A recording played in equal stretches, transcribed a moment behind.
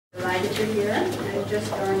delighted you're here. I'm just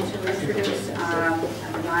going to introduce the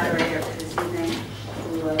moderator for this evening,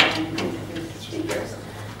 who will introduce the speakers.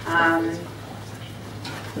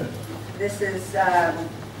 This is,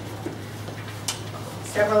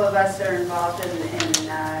 several of us are involved in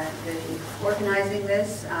the organizing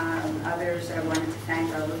this. Others I wanted to thank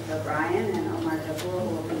are Akeel Bilgrami and Omar Dabur,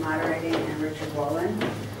 who will be moderating, and Richard Wolin.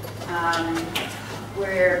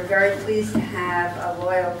 We're very pleased to have a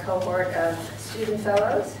loyal cohort of student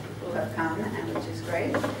fellows who have come, and which is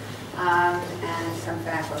great, and some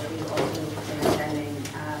faculty also who've been attending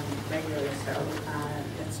regularly, so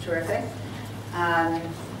that's terrific.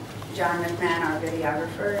 John McMahon, our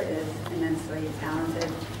videographer, is immensely talented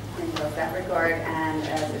in both that regard and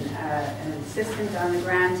as an assistant on the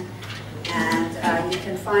grant. And you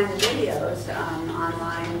can find the videos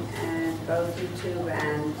online and both YouTube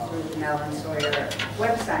and through the Mellon Sawyer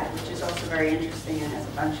website, which is also very interesting and has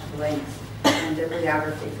a bunch of links and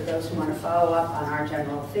bibliography for those who want to follow up on our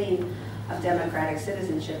general theme of democratic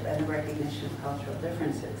citizenship and the recognition of cultural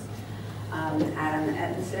differences. Adam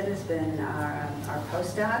Edmondson has been our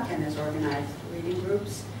postdoc and has organized reading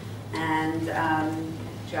groups, and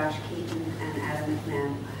Josh Keaton and Adam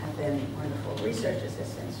McMahon have been wonderful research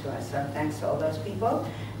assistants to us, so thanks to all those people.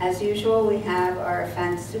 As usual, we have our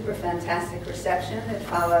super fantastic reception that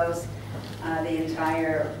follows the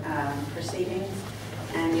entire proceedings,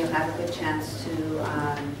 and you'll have a good chance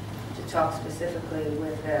to talk specifically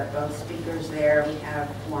with both speakers there. We have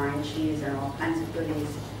wine, cheese, and all kinds of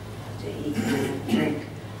goodies to eat and drink.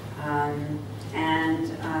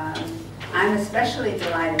 I'm especially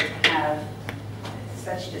delighted to have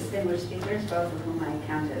such distinguished speakers, both of whom I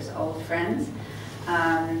count as old friends.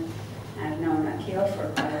 I've known Akeel for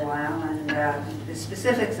quite a while, and the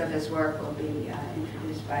specifics of his work will be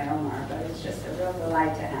introduced by Omar, but it's just a real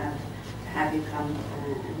delight to have you come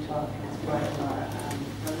and talk as part of our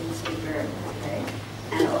lead speaker today.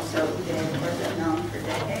 And also Uday, of course, I've known for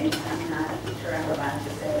decades. I'm not sure I'm allowed to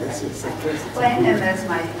say that. I explained him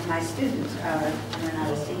as my student when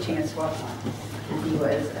I was teaching at Sawyer, and he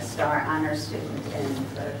was a star honor student in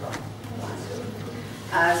political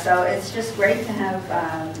philosophy. So it's just great to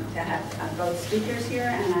have both speakers here,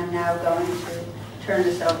 and I'm now going to turn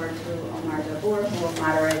this over to Omar Dabur, who will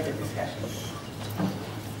moderate the discussion.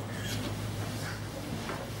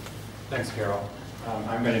 Thanks, Carol.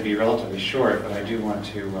 I'm going to be relatively short, but I do want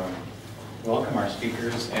to welcome our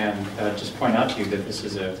speakers and just point out to you that this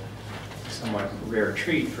is a somewhat rare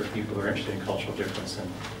treat for people who are interested in cultural difference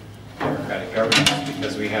and democratic governance,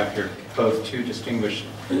 because we have here both two distinguished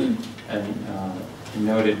and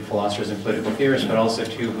noted philosophers and political theorists, but also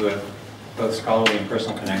two who have both scholarly and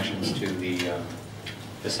personal connections to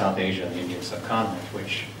the South Asia and the Indian subcontinent,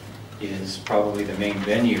 which is probably the main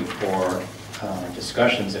venue for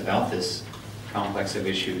discussions about this complex of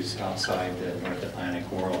issues outside the North Atlantic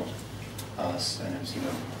world. And as you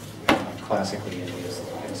know, classically India is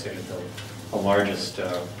considered the largest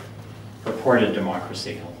purported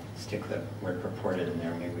democracy. I'll stick the word purported in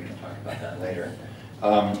there, maybe we can talk about that later.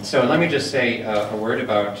 So let me just say a word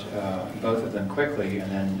about both of them quickly, and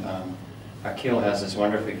then Akeel has this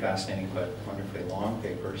wonderfully fascinating but wonderfully long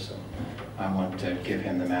paper, so I want to give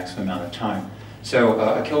him the maximum amount of time. So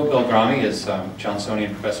Akeel Bilgrami is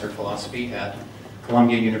Johnsonian Professor of Philosophy at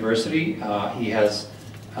Columbia University. He has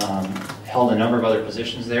held a number of other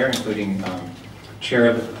positions there, including chair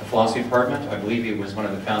of the philosophy department. I believe he was one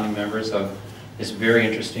of the founding members of this very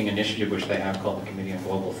interesting initiative which they have called the Committee on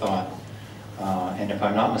Global Thought. And if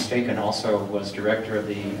I'm not mistaken, also was director of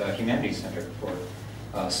the Humanities Center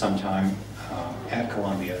for some time at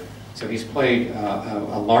Columbia. So he's played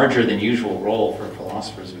a larger than usual role for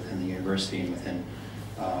philosophers within the university and within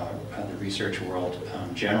the research world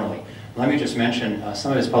generally. Let me just mention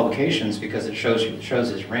some of his publications because it shows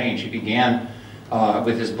his range. He began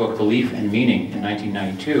with his book Belief and Meaning in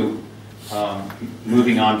 1992,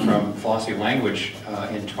 moving on from philosophy of language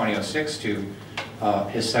in 2006 to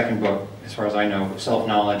his second book, as far as I know,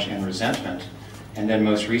 Self-Knowledge and Resentment, and then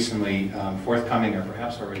most recently, forthcoming or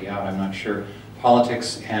perhaps already out, I'm not sure,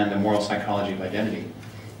 Politics and the Moral Psychology of Identity.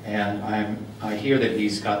 And I hear that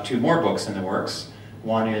he's got two more books in the works.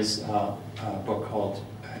 One is a book called,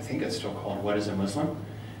 I think it's still called What is a Muslim?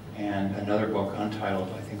 And another book untitled,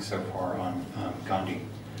 I think so far, on Gandhi.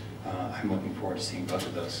 I'm looking forward to seeing both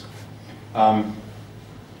of those.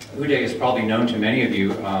 Uday is probably known to many of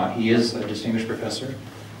you. He is a distinguished professor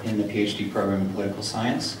in the PhD program in political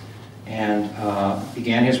science, and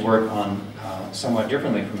began his work on somewhat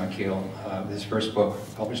differently from Akeel. His first book,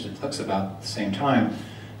 published at Lux about the same time,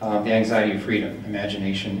 The Anxiety of Freedom,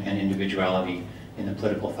 Imagination and Individuality in the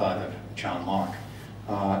Political Thought of John Locke.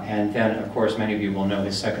 And then, of course, many of you will know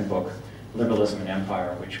his second book, Liberalism and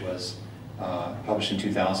Empire, which was published in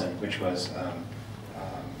 2000, which was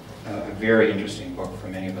a very interesting book for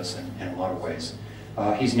many of us in a lot of ways.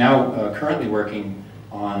 He's now currently working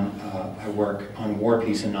on a work on war,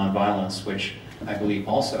 peace, and nonviolence, which I believe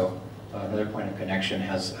also, another point of connection,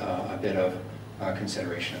 has a bit of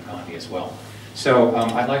consideration of Gandhi as well. So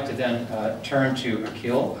I'd like to then turn to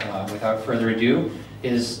Akeel. Without further ado,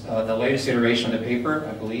 is the latest iteration of the paper,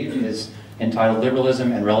 I believe, is entitled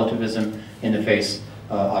Liberalism and Relativism in the Face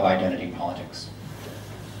of Identity Politics.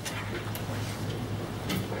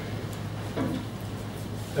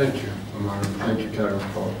 Thank you, Omar, and thank you, Karen,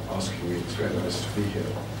 for asking me. It's very nice to be here.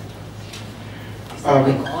 Is the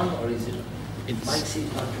mic on, or is it? Mic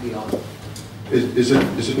seems not to be on. Is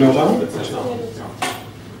it not on?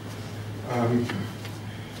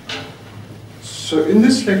 So in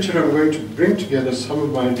this lecture, I'm going to bring together some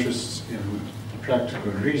of my interests in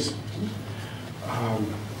practical reason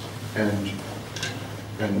and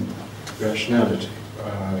rationality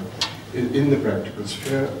in the practical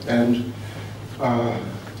sphere, and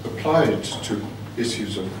apply it to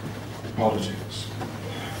issues of politics.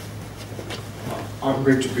 I'm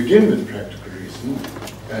going to begin with practical reason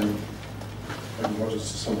and what is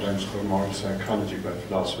sometimes called moral psychology by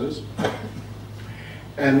philosophers.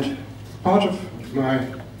 And part of my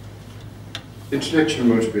intellectual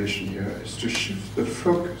motivation here is to shift the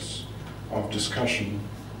focus of discussion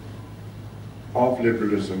of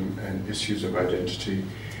liberalism and issues of identity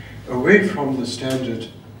away from the standard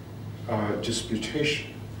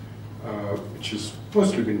disputation, which has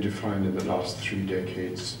mostly been defined in the last 3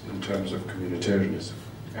 decades in terms of communitarianism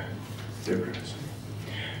and liberalism,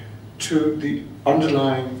 to the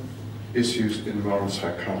underlying issues in moral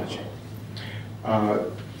psychology.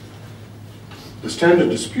 The standard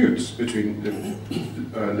disputes between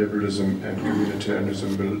liberalism and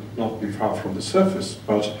communitarianism will not be far from the surface,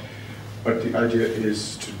 but the idea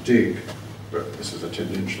is to dig, this is a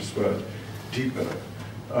tendentious word, deeper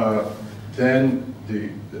than the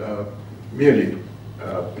merely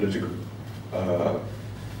political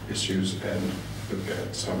issues, and look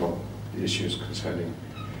at some of the issues concerning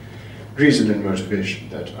reason and motivation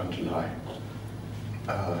that underlie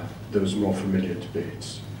those more familiar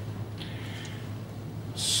debates.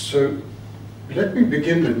 So let me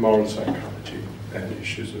begin with moral psychology and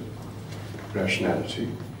issues of rationality,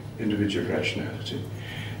 individual rationality,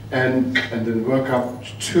 and then work up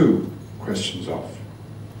to questions of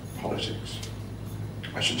politics.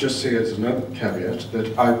 I should just say as another caveat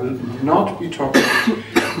that I will not be talking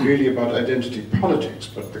really about identity politics,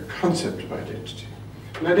 but the concept of identity.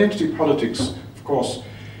 And identity politics, of course,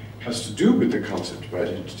 has to do with the concept of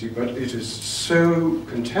identity, but it is so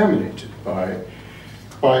contaminated by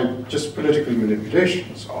just political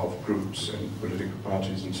manipulations of groups and political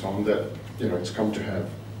parties and so on that, you know, it's come to have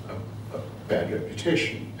a bad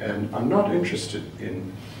reputation. And I'm not interested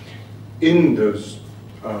in those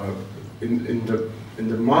in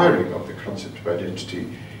the miring of the concept of identity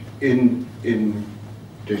in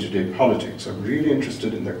day-to-day politics. I'm really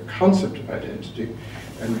interested in the concept of identity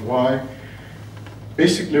and why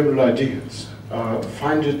basic liberal ideas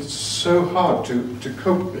find it so hard to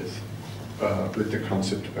cope with the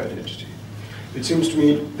concept of identity. It seems to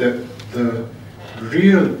me that the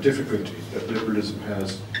real difficulty that liberalism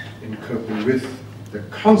has in coping with the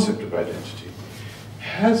concept of identity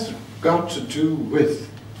has got to do with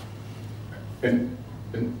an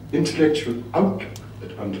intellectual outlook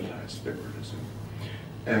that underlies liberalism,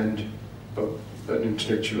 and an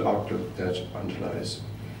intellectual outlook that underlies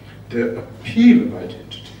the appeal of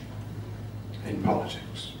identity in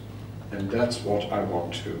politics. And that's what I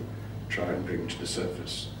want to try and bring to the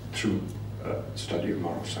surface through a study of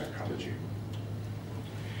moral psychology.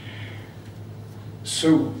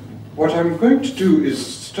 So what I'm going to do is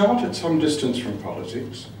start at some distance from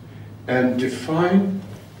politics and define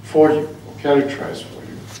for you, or characterize for you,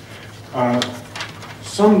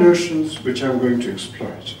 some notions which I'm going to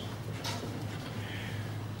exploit.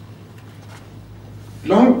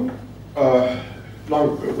 Long ago,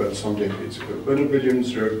 well, some decades ago, Bernard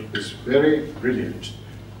Williams wrote this very brilliant,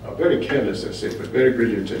 very careless essay, but very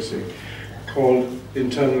brilliant essay, called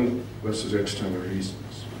Internal versus External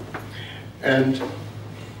Reasons. And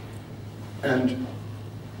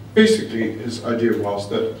basically his idea was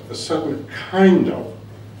that a certain kind of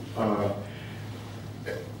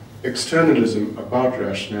externalism about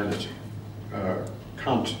rationality,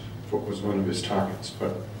 Kant was one of his targets,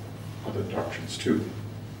 but other doctrines too,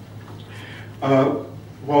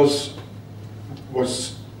 was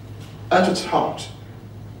at its heart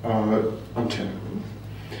untenable,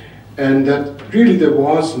 and that really there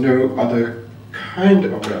was no other kind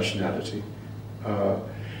of rationality,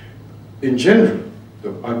 in general,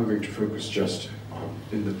 though I'm going to focus just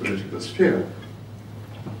in the political sphere,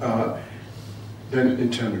 than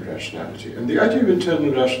internal rationality. And the idea of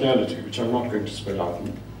internal rationality, which I'm not going to spell out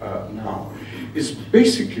now, is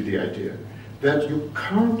basically the idea that you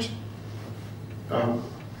can't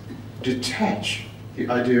detach the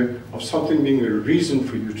idea of something being a reason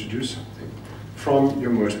for you to do something from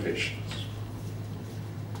your motivations.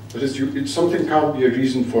 That is, something can't be a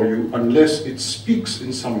reason for you unless it speaks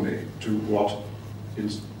in some way to what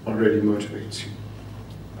already motivates you.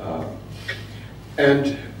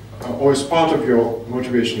 Or is part of your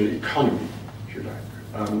motivational economy, if you like.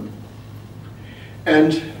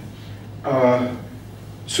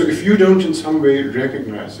 So if you don't in some way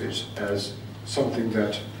recognize it as something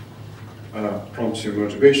that prompts your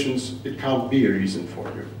motivations, it can't be a reason for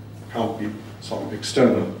you. It can't be some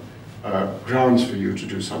external grounds for you to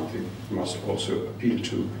do something. It must also appeal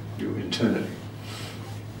to you internally.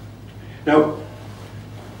 Now,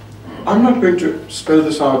 I'm not going to spell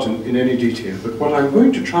this out in any detail, but what I'm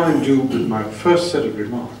going to try and do with my first set of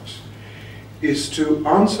remarks is to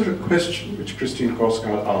answer a question which Christine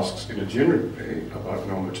Korsgaard asks in a general way about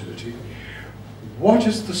normativity. What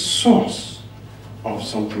is the source of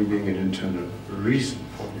something being an internal reason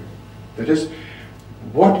for you? That is,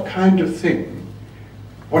 what kind of thing,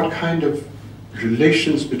 what kind of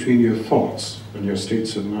relations between your thoughts and your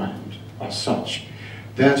states of mind are such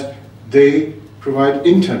that they provide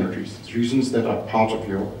internal reasons, reasons that are part of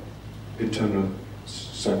your internal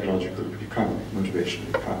psychological economy, motivational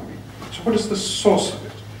economy. So what is the source of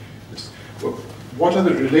it? What are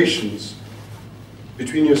the relations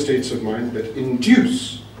between your states of mind that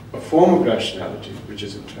induce a form of rationality, which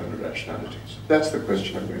is internal rationality? So that's the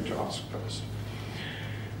question I'm going to ask first.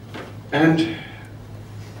 And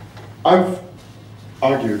I've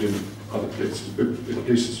argued in other places,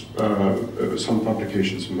 some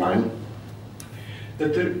publications of mine,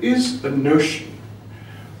 that there is a notion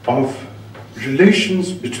of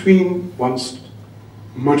relations between one's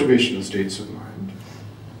motivational states of mind,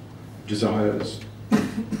 desires,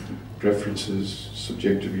 preferences,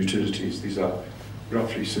 subjective utilities. These are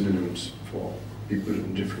roughly synonyms for people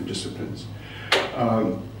in different disciplines.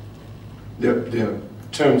 They're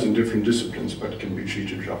terms in different disciplines, but can be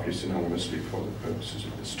treated roughly synonymously for the purposes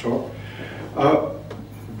of this talk.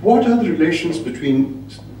 What are the relations between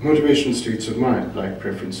motivational states of mind, like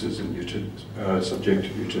preferences and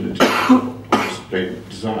subjective utilities, or just plain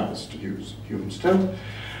desires, to use Hume's term,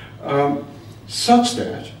 such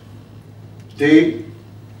that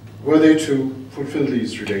were they to fulfill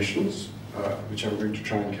these relations, which I'm going to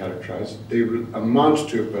try and characterize, they will amount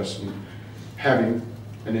to a person having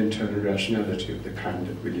an internal rationality of the kind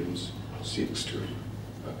that Williams seeks to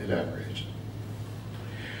elaborate.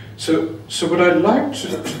 So what I'd like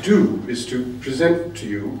to do is to present to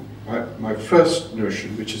you my first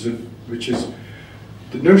notion, which is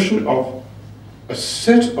the notion of a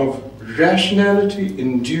set of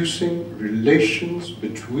rationality-inducing relations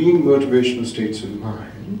between motivational states of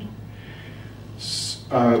mind,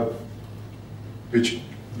 which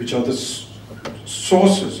are the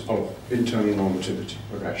sources of internal normativity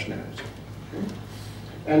or rationality. Okay?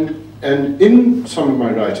 And in some of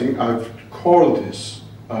my writing, I've called this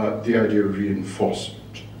the idea of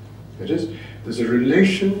reinforcement. That is, there's a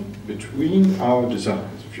relation between our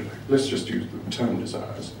desires, if you like. Let's just use the term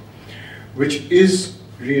desires, which is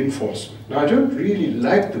reinforcement. Now, I don't really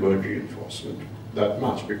like the word reinforcement that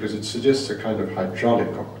much because it suggests a kind of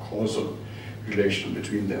hydraulic or causal relation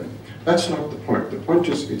between them. That's not the point. The point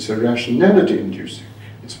is it's a rationality inducing.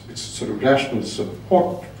 It's sort of rational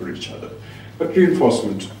support for each other. But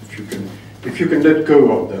reinforcement, if you can let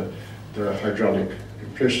go of the hydraulic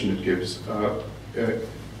impression it gives,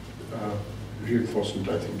 reinforcement,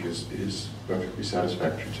 I think, is perfectly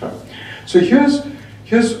satisfactory term. So here's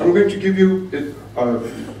I'm going to give you,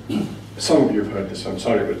 some of you have heard this, I'm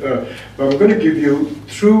sorry, but I'm going to give you,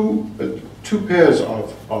 through two pairs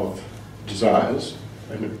of desires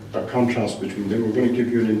and a contrast between them, we're going to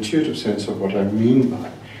give you an intuitive sense of what I mean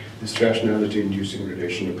by this rationality-inducing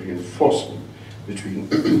relation of reinforcement between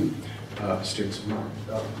states of mind,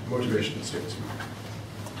 motivational states of mind.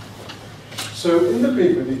 So in the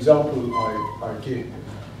paper, the example I gave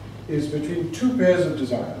is between two pairs of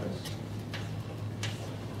desires.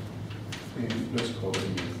 Let's call it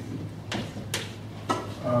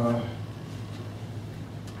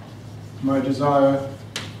my desire,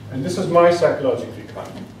 and this is my psychological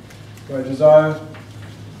economy, my desire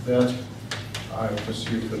that I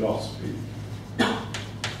pursue philosophy.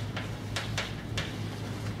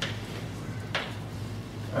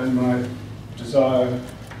 And my desire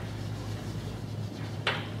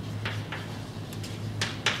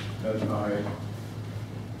that I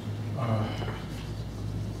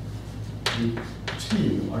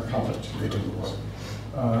cover it later in the work.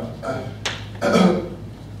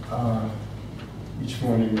 Each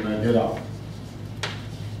morning when I get up.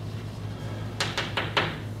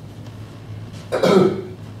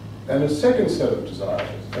 And a second set of desires,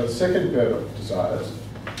 a second pair of desires,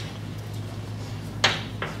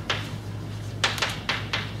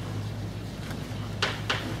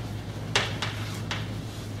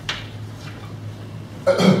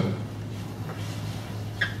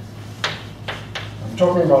 I'm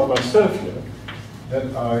talking about myself here,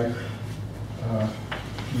 that I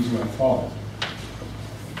please my father.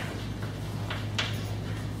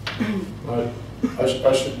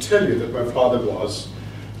 I should tell you that my father was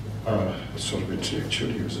sort of intellectual.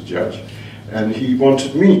 He was a judge, and he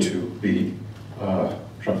wanted me to be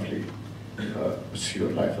roughly pursue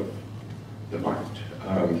a life of the mind.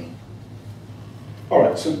 All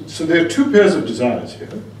right, so there are two pairs of desires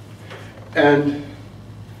here, and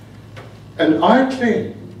I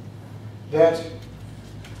claim that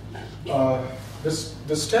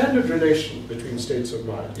the standard relation between states of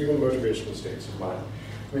mind, even motivational states of mind,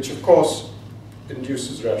 which of course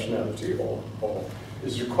induces rationality or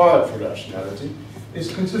is required for rationality,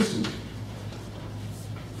 is consistency.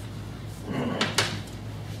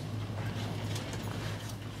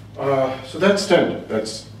 So that's standard.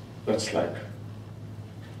 That's like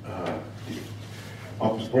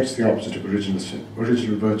what's the opposite of original sin?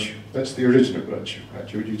 Original virtue. That's the original virtue,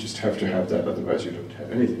 right? You just have to have that, otherwise you don't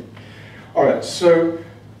have anything. All right. So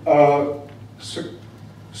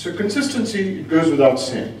consistency, it goes without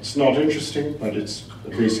saying. It's not interesting, but it's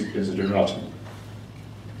basically as a desiderata.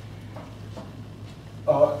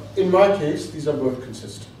 In my case, these are both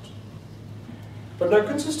consistent. But now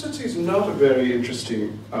consistency is not a very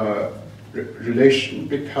interesting relation,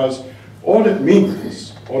 because all it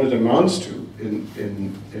means, all it amounts to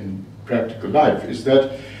in practical life is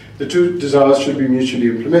that the two desires should be mutually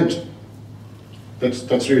implemented.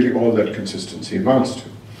 That's really all that consistency amounts to.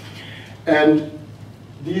 And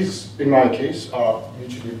these, in my case, are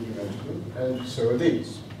mutually implementable, and so are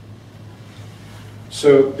these.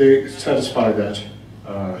 So they satisfy that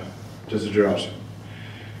desiderata.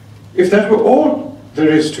 If that were all there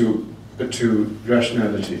is to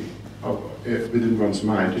rationality within one's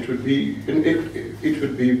mind, it would be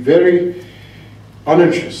very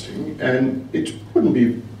uninteresting, and it wouldn't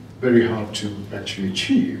be very hard to actually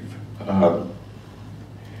achieve.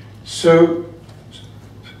 So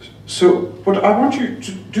what I want you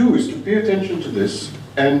to do is to pay attention to this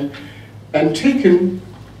and take in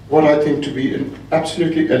what I think to be an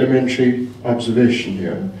absolutely elementary observation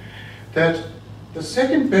here, that the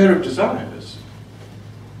second pair of desires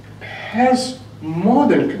has more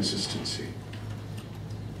than consistency,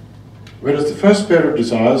 whereas the first pair of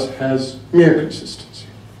desires has mere consistency.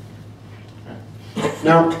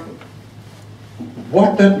 Now,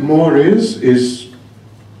 what that more is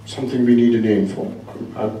something we need a name for.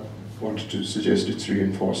 I wanted to suggest it's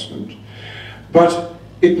reinforcement. But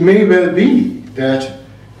it may well be that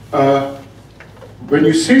when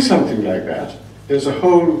you say something like that, there's a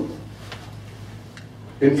whole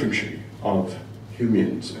infantry of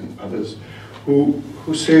Humeans and others who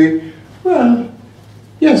say, well,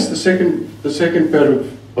 yes, the second pair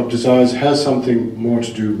of desires has something more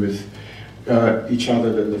to do with each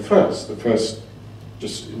other than the first. The first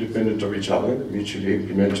just independent of each other, mutually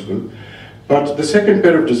implementable. But the second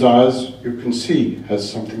pair of desires, you can see,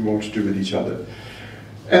 has something more to do with each other.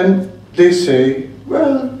 And they say,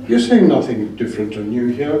 well, you're saying nothing different or new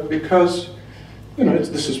here, because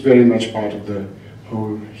this is very much part of the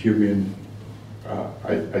whole Humean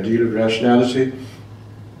ideal of rationality.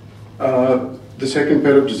 The second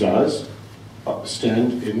pair of desires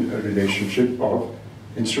stand in a relationship of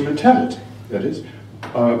instrumentality, that is,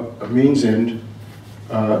 a means-end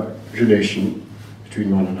relation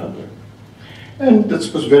between one another. And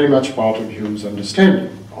this was very much part of Hume's understanding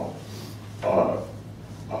of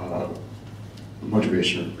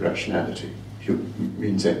motivational rationality,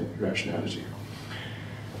 means-end rationality.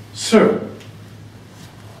 So,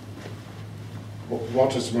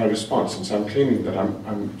 what is my response, since I'm claiming that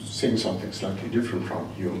I'm saying something slightly different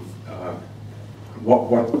from Hume? How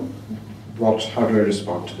do I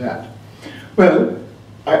respond to that? Well,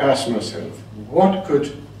 I ask myself, what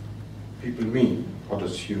could people mean? What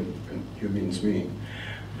does Hume and Humeans mean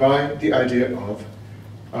by the idea of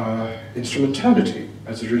instrumentality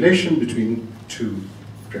as a relation between two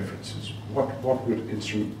preferences? What would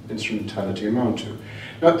instrumentality amount to?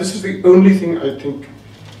 Now, this is the only thing I think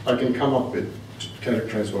I can come up with to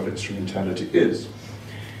characterize what instrumentality is.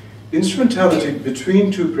 Instrumentality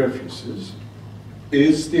between two preferences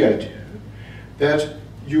is the idea that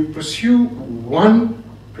you pursue one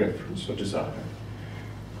preference or desire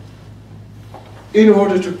in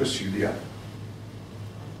order to pursue the other.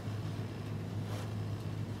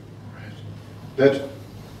 Right?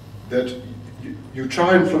 That you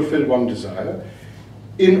try and fulfill one desire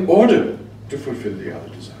in order to fulfill the other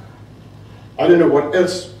desire. I don't know what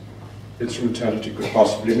else instrumentality could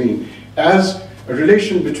possibly mean as a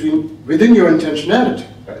relation within your intentionality,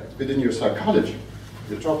 right? Within your psychology.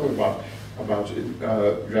 We're talking about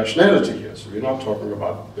rationality here, so we're not talking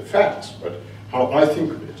about the facts, but how I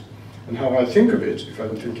think of it. And how I think of it, if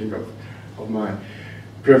I'm thinking of my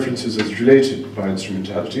preferences as related by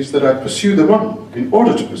instrumentality, is that I pursue the one in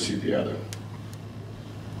order to pursue the other.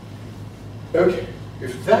 Okay,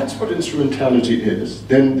 if that's what instrumentality is,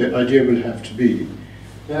 then the idea will have to be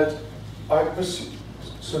that I pursue.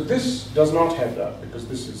 So this does not have that, because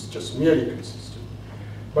this is just merely consistent.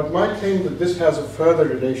 But my claim that this has a further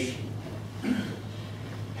relation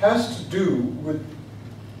has to do with,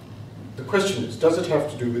 the question is, does it have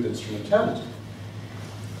to do with instrumentality?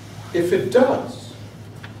 If it does,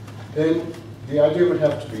 then the idea would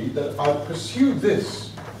have to be that I pursue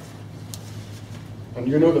this, and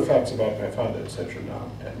you know the facts about my father, etc. now,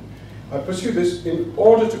 and I pursue this in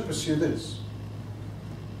order to pursue this.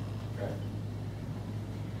 Right?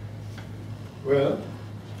 Well,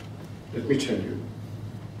 let me tell you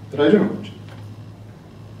that I don't.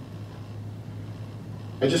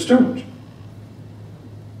 I just don't.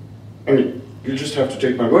 I mean, you just have to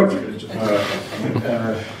take my word for it.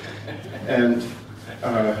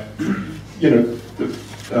 You know,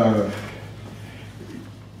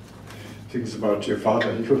 things about your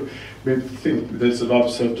father, you may think there's a lot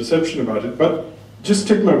of self-deception about it, but just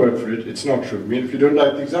take my word for it, it's not true. I mean, if you don't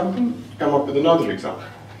like the example, come up with another example.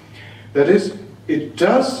 That is, it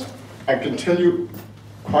does, I can tell you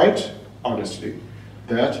quite honestly,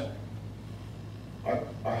 that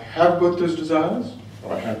I have both those desires,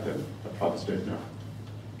 or I had them, my father's dead now.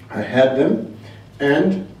 I had them,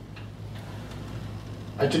 and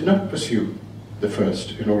I did not pursue the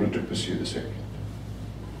first in order to pursue the second.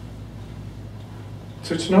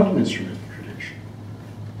 So it's not an instrumental relation.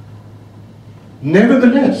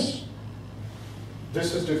 Nevertheless,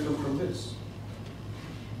 this is different from this,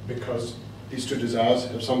 because these two desires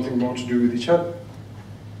have something more to do with each other.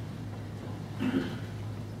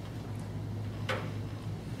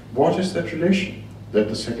 What is that relation that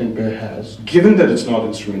the second pair has, given that it's not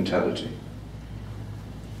instrumentality?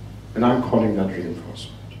 And I'm calling that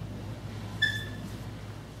reinforcement.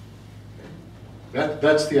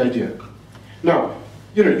 That's the idea. Now,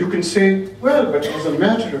 you know, you can say, well, but as a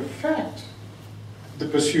matter of fact, the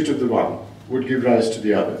pursuit of the one would give rise to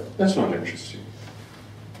the other. That's not interesting.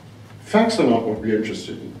 Facts are not what we're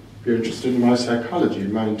interested in. We're interested in my psychology,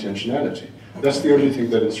 in my intentionality. That's the only thing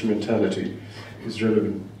that instrumentality is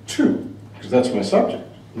relevant to, because that's my subject.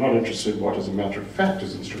 I'm not interested in what, as a matter of fact,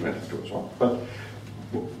 is instrumental to us all, but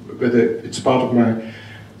whether it's part of my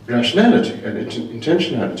rationality and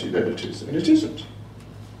intentionality that it is, and it isn't.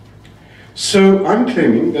 So I'm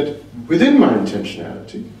claiming that within my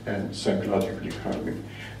intentionality and psychological economy,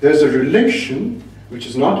 there's a relation which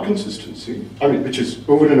is not consistency, I mean, which is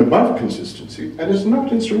over and above consistency, and is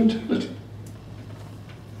not instrumentality.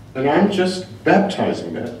 And I'm just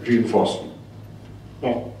baptizing that reinforcement.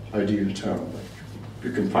 Not ideal term, but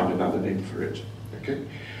you can find another name for it. Okay?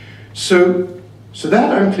 So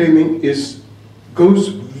that I'm claiming goes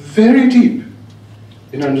very deep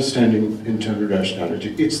in understanding internal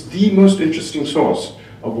rationality. It's the most interesting source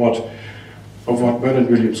of what Bernard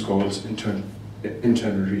Williams calls internal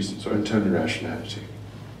reasons or internal rationality.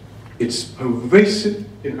 It's pervasive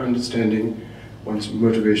in understanding one's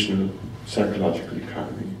motivational psychological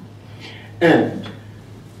economy. And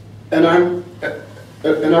I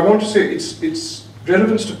want to say its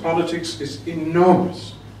relevance to politics is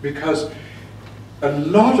enormous, because a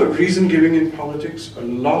lot of reason giving in politics, a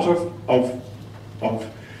lot of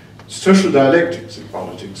social dialectics in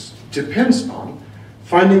politics depends on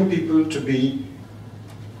finding people to be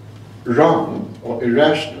wrong or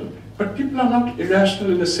irrational, but people are not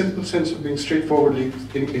irrational in the simple sense of being straightforwardly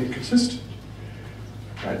inconsistent.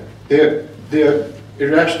 Right? They're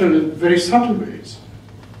irrational in very subtle ways,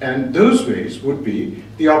 and those ways would be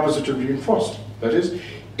the opposite of reinforced. That is,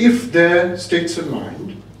 if their states of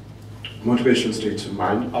mind, motivational states of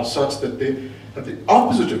mind, are such that they have the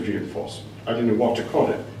opposite of reinforcement. I don't know what to call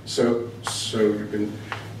it. So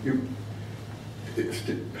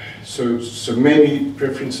maybe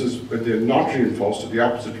preferences, when they're not reinforced, or the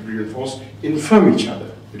opposite of reinforced, infirm each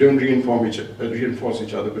other. They don't reinforce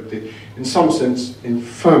each other, but they, in some sense,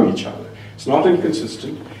 infirm each other. It's not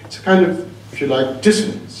inconsistent. It's a kind of if you like,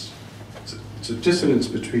 dissonance. It's a dissonance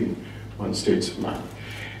between one's states of mind.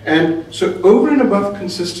 And so over and above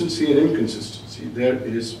consistency and inconsistency, there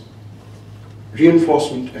is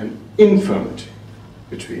reinforcement and infirmity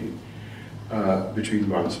between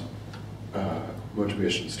one's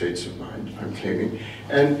motivation states of mind, I'm claiming.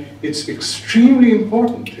 And it's extremely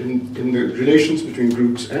important in the relations between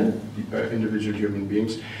groups and individual human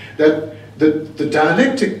beings that the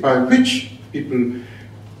dialectic by which people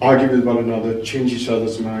argue with one another, change each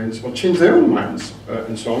other's minds, or change their own minds,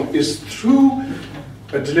 and so on, is through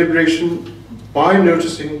a deliberation by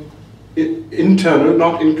noticing internal,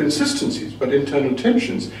 not inconsistencies, but internal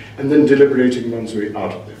tensions, and then deliberating one's way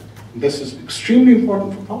out of them. And this is extremely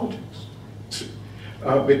important for politics.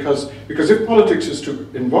 Because if politics is to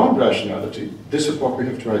involve rationality, this is what we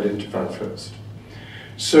have to identify first.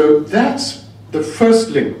 So that's the first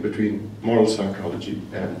link between moral psychology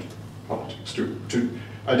and politics, to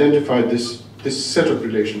identify this set of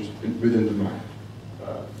relations within the mind.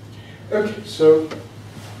 Okay, so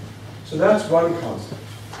that's one concept.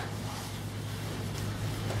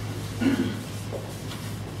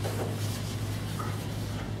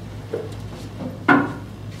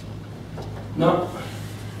 Now,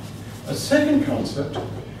 a second concept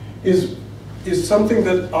is something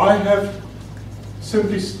that I have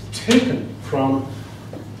simply taken from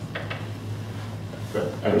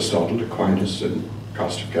Aristotle, Aquinas, and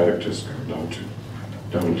cast of characters, going down to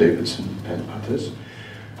Donald Davidson and others,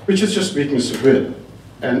 which is just weakness of will.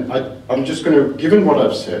 And I'm just going to, given what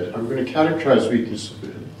I've said, I'm going to characterize weakness of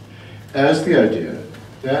will as the idea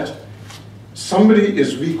that somebody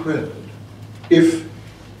is weak-willed if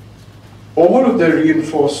all of their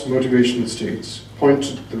reinforced motivational states point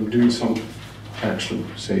to them doing some action,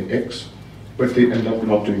 say X, but they end up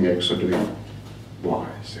not doing X or doing Y,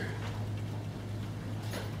 say.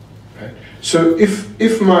 Right? So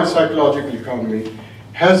if my psychological economy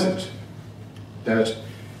has it that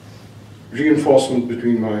reinforcement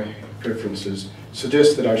between my preferences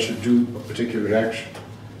suggests that I should do a particular action,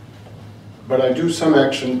 but I do some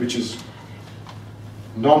action which is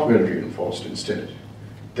not well reinforced instead,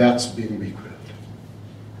 that's being weak-willed.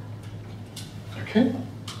 Okay?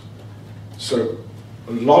 So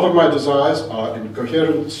a lot of my desires are in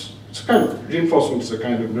coherence. It's kind of, reinforcement is a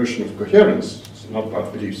kind of notion of coherence. It's not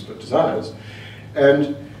about beliefs but desires.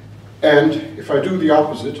 And if I do the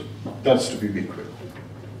opposite, that's to be weak-willed.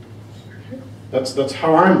 Okay? That's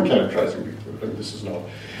how I'm characterizing weak-willed. And this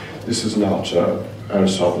is not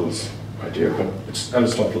Aristotle's idea, but it's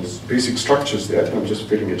Aristotle's basic structures there. I'm just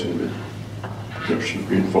filling it in with notion of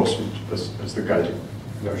reinforcement as the guiding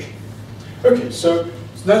notion. Okay, so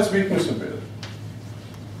that's weakness of will.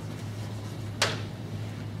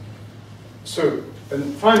 So,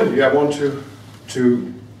 and finally, I want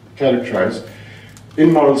to characterize,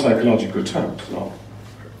 in moral psychological terms, not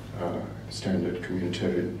standard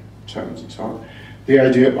communitarian terms and so on, the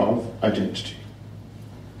idea of identity.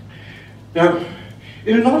 Now,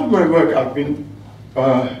 in a lot of my work, I've been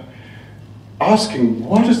asking,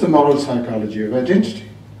 what is the moral psychology of identity?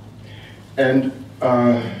 And,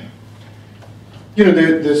 you know,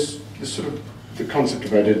 there's sort of, the concept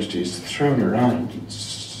of identity is thrown around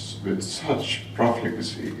with such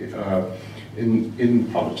profligacy in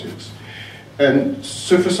politics. And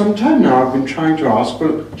so for some time now, I've been trying to ask,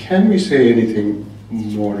 well, can we say anything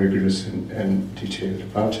more rigorous and detailed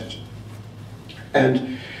about it?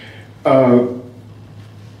 And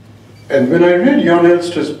when I read Jan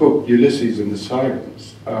Elster's book, Ulysses and the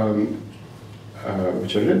Sirens,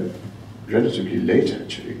 which I read relatively late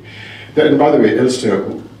actually, and by the way, Elster,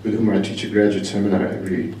 with whom I teach a graduate seminar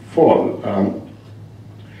every fall,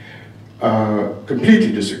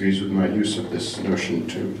 completely disagrees with my use of this notion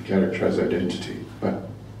to characterize identity, but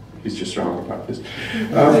he's just wrong about this.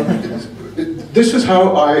 This is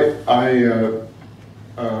how I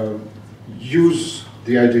use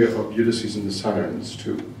the idea of Ulysses and the Sirens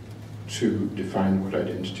to define what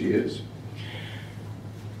identity is.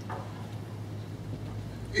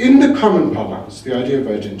 In the common parlance, the idea of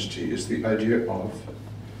identity is the idea of,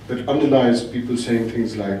 that underlies people saying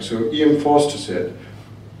things like, so E.M. Forster said,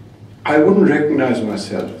 I wouldn't recognize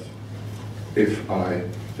myself if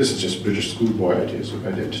this is just British schoolboy ideas of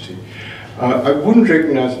identity, I wouldn't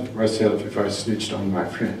recognize myself if I snitched on my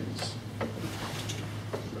friends.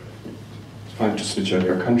 It's fine to snitch on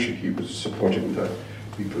your country. He was supporting the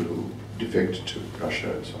people who defected to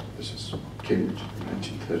Russia and so on. This is Cambridge in the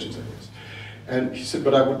 1930s, I guess. And he said,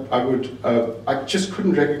 but I just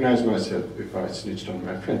couldn't recognize myself if I snitched on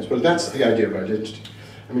my friends. Well, that's the idea of identity.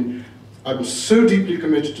 I mean, I'm so deeply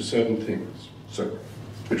committed to certain things. So,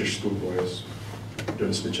 British schoolboys,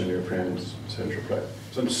 don't snitch on your friends, etc.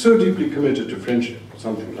 So I'm so deeply committed to friendship, or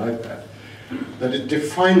something like that, that it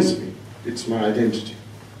defines me. It's my identity.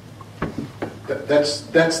 That's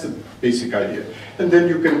the basic idea. And then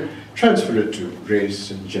you can transfer it to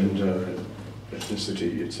race and gender and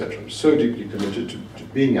ethnicity, etc. I'm so deeply committed to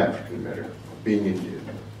being African American, being Indian,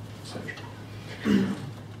 etc.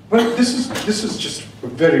 But this is just a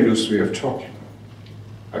very loose way of talking.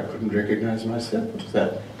 I couldn't recognize myself. What is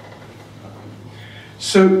that?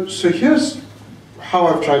 So here's how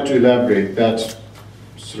I've tried to elaborate that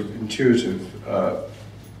sort of intuitive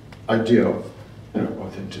idea of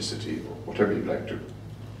authenticity, or whatever you like to.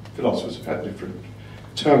 Philosophers have had different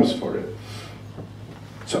terms for it.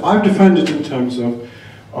 So I've defined it in terms of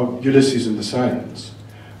Ulysses and the Sirens.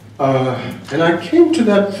 And I came to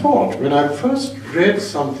that thought when I first read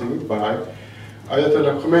something by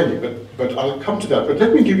Ayatollah Khomeini, but I'll come to that. But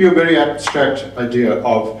let me give you a very abstract idea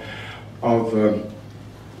of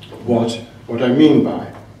what I mean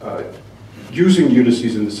by using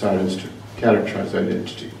Ulysses and the Sirens to characterize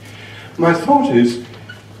identity. My thought is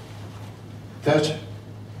that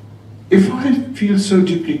if I feel so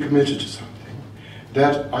deeply committed to something,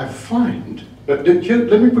 that I find, let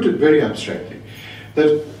me put it very abstractly,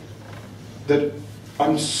 that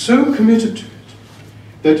I'm so committed to it,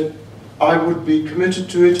 that I would be committed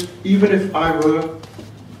to it even if I were,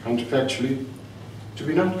 counterfactually, to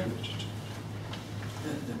be not committed to it.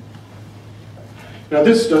 Now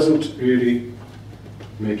this doesn't really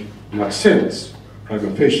make much sense,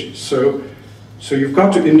 prima facie. So you've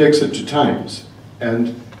got to index it to times,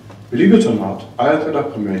 and believe it or not,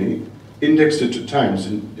 Ayatollah Khomeini indexed it to times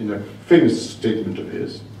in a famous statement of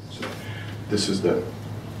his. So this is the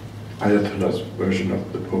Ayatollah's version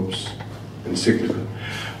of the Pope's encyclical,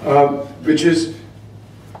 which is,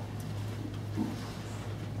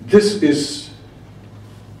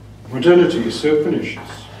 modernity is so pernicious,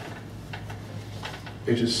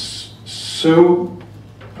 it is so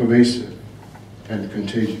pervasive and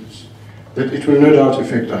contagious that it will no doubt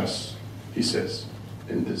affect us, he says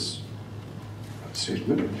in this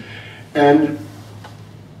statement. And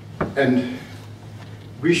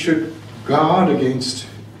we should guard against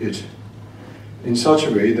it in such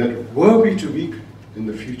a way that were we to weaken in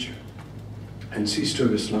the future and cease to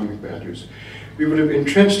have Islamic values, we would have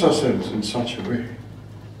entrenched ourselves in such a way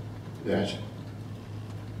that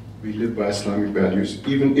we live by Islamic values,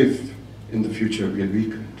 even if in the future we had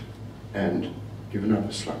weakened and given up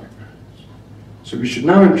Islamic values. So we should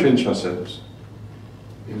now entrench ourselves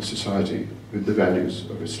in society with the values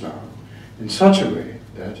of Islam in such a way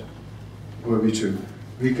that were we to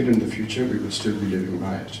weaken in the future, we would still be living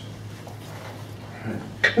by it.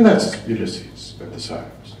 Right? And that's Ulysses and the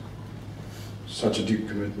Sirens. Such a deep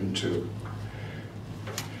commitment to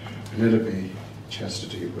Penelope,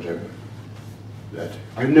 chastity, whatever, that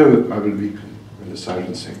I know I will weaken when the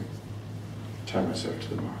sirens sing, tie myself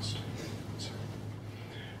to the mast.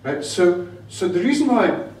 Right? So the reason why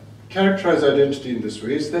I characterize identity in this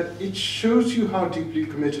way is that it shows you how deeply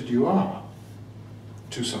committed you are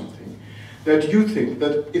to something, that you think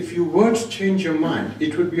that if you were to change your mind,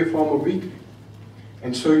 it would be a form of weakening.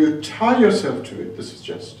 And so you tie yourself to it, this is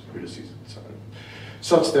just Ulysses and Sirens,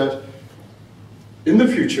 such that in the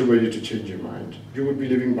future, were you to change your mind, you would be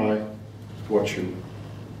living by what you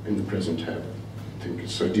in the present have, think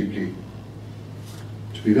is so deeply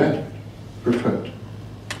to be valued, preferred,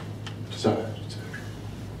 desired, etc.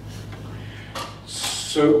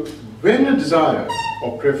 So when a desire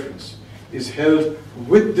or preference is held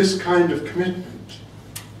with this kind of commitment,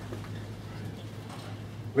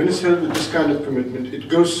 when it's held with this kind of commitment, it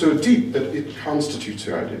goes so deep that it constitutes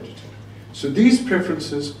your identity. So these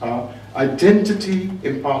preferences are identity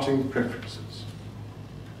imparting preferences,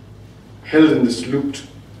 held in this looped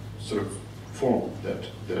sort of form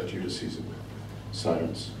that Ulysses and the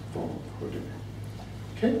Sirens form of holding.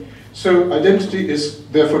 Okay? So identity is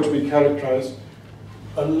therefore to be characterized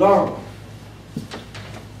along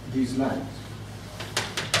these lines.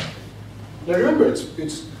 Now remember,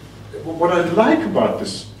 it's what I like about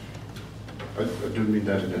this. I don't mean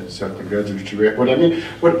that in a self-congratulatory way. What I mean,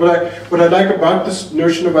 what I like about this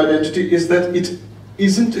notion of identity is that it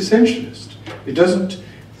isn't essentialist. It doesn't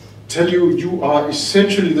tell you you are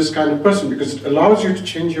essentially this kind of person, because it allows you to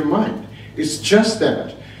change your mind. It's just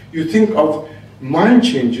that you think of mind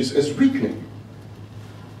changes as weakening,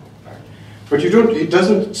 right? But you don't. It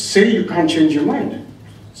doesn't say you can't change your mind.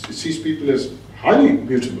 It sees people as highly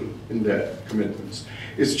mutable in their commitments.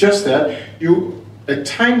 It's just that you, at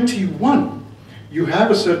time t1, you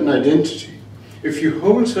have a certain identity. If you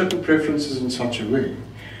hold certain preferences in such a way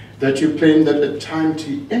that you claim that at time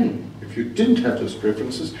tn, if you didn't have those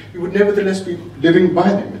preferences, you would nevertheless be living by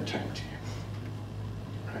them at time tn.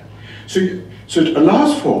 So it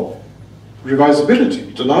allows for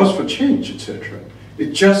revisability, it allows for change, etc.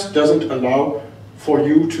 It just doesn't allow for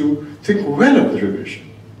you to think well of the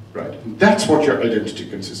revision, right? And that's what your identity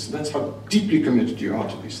consists in. That's how deeply committed you are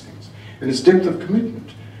to these things. And it's depth of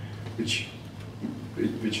commitment, which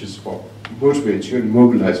is what motivates you and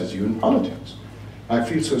mobilizes you in politics. I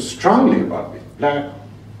feel so strongly about being black,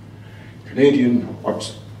 Canadian, or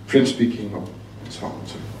French-speaking, or so on and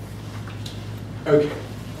so forth. Okay,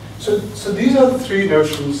 so these are the three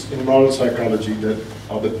notions in moral psychology that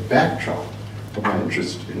are the backdrop for my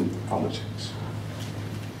interest in politics.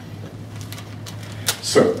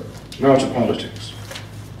 So, now to politics.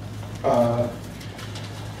 To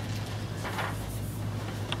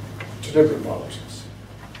liberal politics.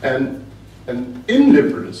 And in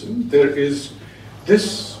liberalism, there is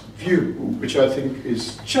this view, which I think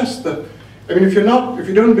is just the, I mean, if you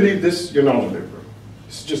don't believe this, you're not a liberal.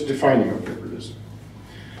 It's just defining of liberalism.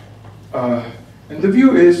 And the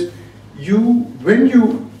view is, when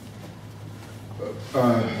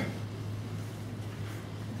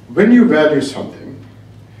you value something,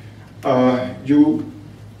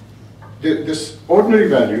 this ordinary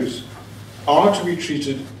values are to be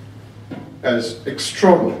treated as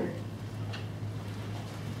extraordinary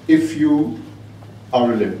if you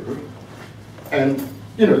are a liberal. And,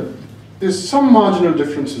 there's some marginal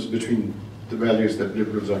differences between the values that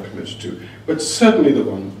liberals are committed to, but certainly the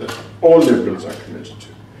one that all liberals are committed to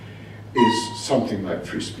is something like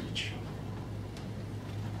free speech.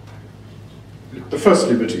 The first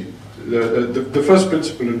liberty, the first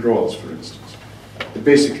principle in Rawls, for instance, the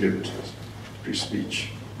basic liberties, free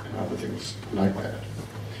speech and other things like that.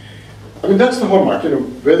 I mean, that's the hallmark,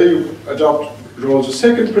 whether you adopt Rawls'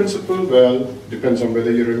 second principle, well, depends on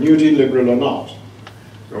whether you're a New Deal liberal or not.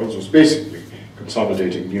 Rawls was basically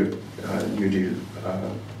consolidating New Deal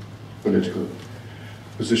political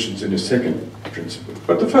positions in his second principle.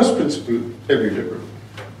 But the first principle, every liberal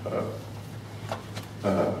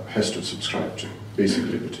has to subscribe to, basic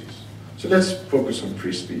liberties. So let's focus on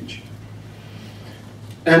free speech.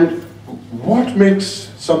 And what makes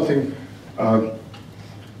something a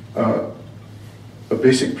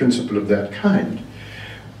basic principle of that kind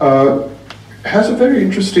has a very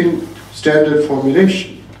interesting standard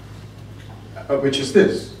formulation, which is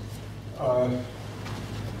this.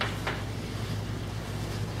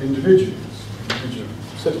 Individual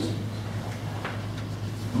citizens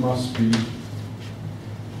must be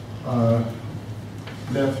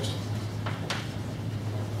left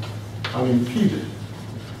unimpeded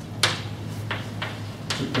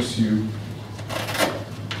to pursue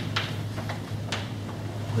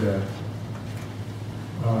their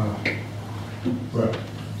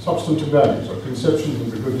substantive values or conceptions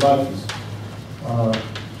of the good life is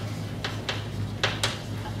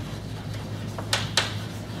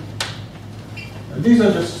and these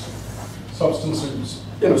are just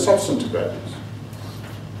substantive values.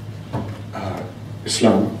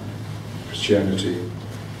 Islam, Christianity,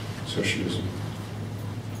 socialism,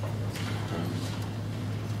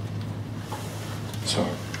 so on.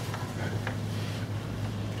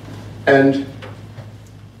 And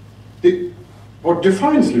what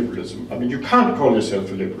defines liberalism, I mean, you can't call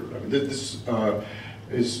yourself a liberal. I mean, this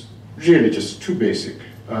is really just too basic.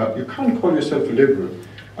 You can't call yourself a liberal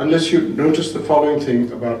unless you notice the following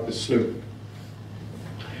thing about this slogan.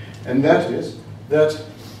 And that is that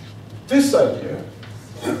this idea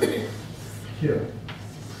here,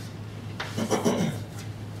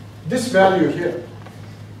 this value here,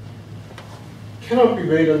 cannot be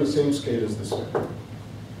weighed on the same scale as this value.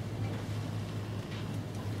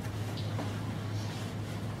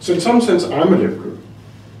 So in some sense, I'm a liberal,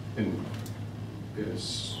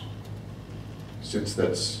 since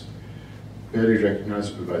that's very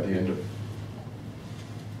recognizable by the end of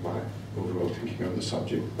my overall thinking on the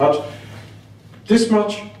subject. But this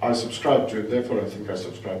much I subscribe to, and therefore I think I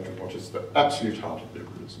subscribe to what is the absolute heart of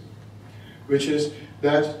liberalism, which is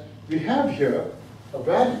that we have here a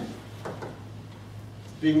value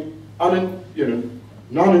being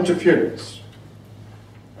non-interference,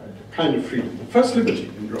 right? A kind of freedom. The first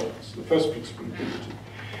liberty in Rawls, the first principle of liberty.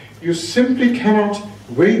 You simply cannot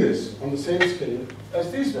weigh this on the same scale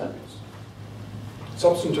as these values,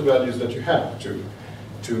 substantive values that you have to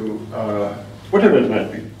whatever it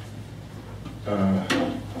might be.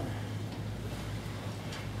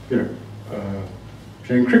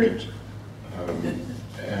 Playing cricket,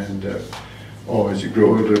 or as you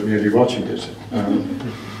grow older, merely watching it,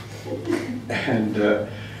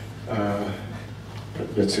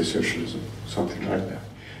 let's say socialism, something like that.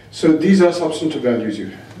 So these are substantive values you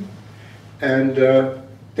have, and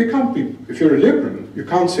they can't be. If you're a liberal, You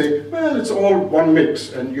can't say, well, it's all one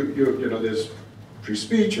mix, and you know, there's free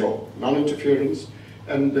speech or non-interference,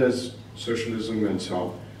 and there's socialism and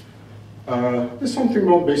so on. There's something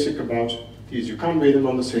more basic about these. You can't weigh them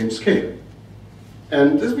on the same scale.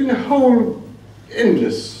 And there's been a whole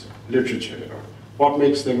endless literature, you know, what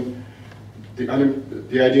makes them the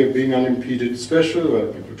idea of being unimpeded special, where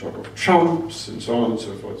people talk of trumps and so on and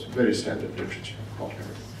so forth. It's very standard literature.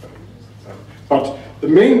 But the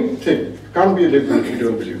main thing, you can't be a liberal if you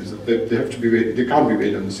don't believe, is that they have to be weighed, they can't be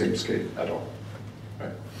weighed on the same scale at all.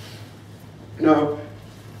 Right? Now,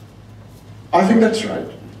 I think that's right.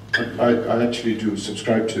 I actually do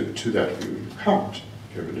subscribe to that view. You can't,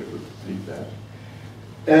 if you're a liberal, believe that.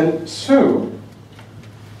 And so,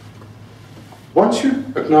 once you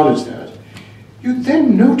acknowledge that, you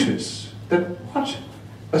then notice that what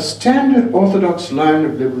a standard orthodox line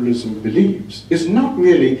of liberalism believes is not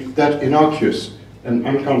merely that innocuous and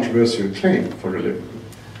uncontroversial claim for a liberal,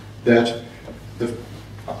 that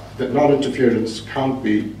non-interference can't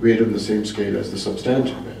be weighed on the same scale as the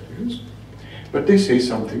substantive values, but they say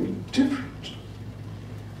something different,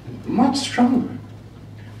 much stronger,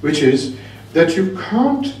 which is that you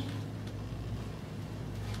can't,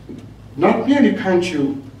 not merely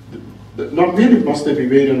must they be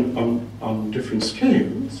weighed on different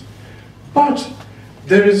scales, but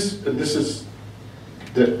there is, and this is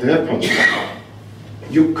their concept,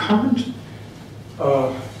 you can't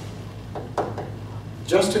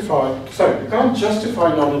you can't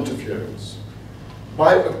justify non-interference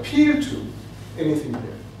by appeal to anything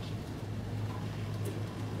here.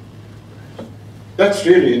 That's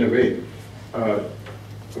really, in a way, a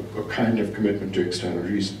kind of commitment to external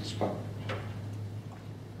reasons. But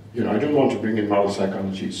you know, I don't want to bring in moral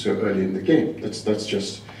psychology so early in the game. That's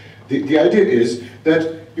just the idea is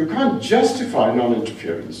that you can't justify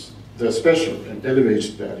non-interference, the special and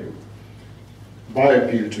elevated value, by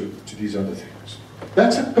appeal to these other things.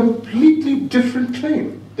 That's a completely different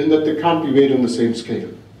claim than that they can't be weighed on the same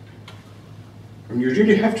scale. And you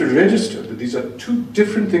really have to register that these are two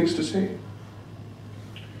different things to say.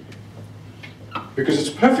 Because it's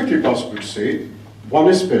perfectly possible to say one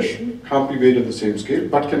is special, can't be weighed on the same scale,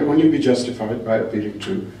 but can only be justified by appealing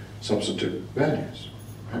to substantive values.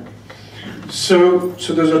 Right? So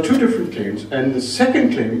those are two different claims, and the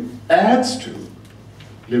second claim adds to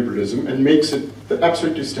liberalism and makes it the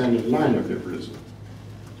absolutely standard line of liberalism.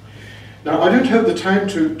 Now, I don't have the time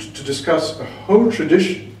to discuss a whole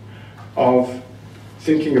tradition of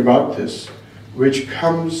thinking about this, which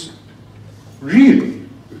comes really,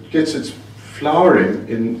 gets its flowering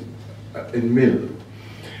in Mill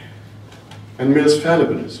and Mill's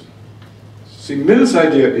fallibilism. See, Mill's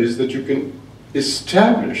idea is that you can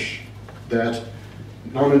establish that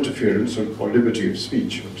non-interference or liberty of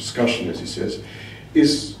speech or discussion, as he says,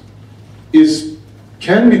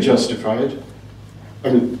 can be justified. I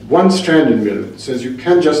mean, one strand in Mill says you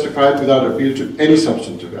can justify it without appeal to any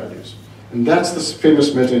substantive values, and that's the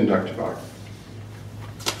famous meta-inductive argument.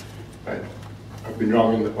 Right? I've been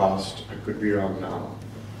wrong in the past. I could be wrong now.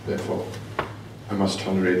 Therefore, I must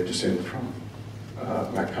tolerate dissent from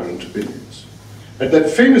my current opinions. And that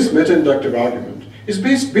famous meta-inductive argument is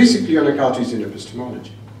based basically on a Cartesian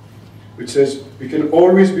epistemology, which says we can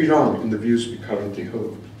always be wrong in the views we currently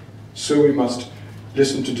hold. So we must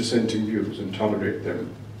listen to dissenting views and tolerate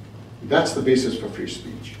them. That's the basis for free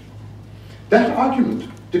speech. That argument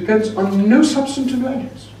depends on no substantive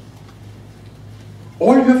values.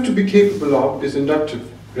 All you have to be capable of is inductive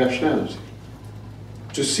rationality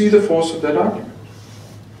to see the force of that argument.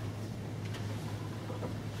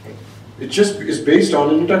 It just is based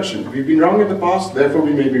on an induction. We've been wrong in the past, therefore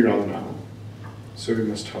we may be wrong now. So we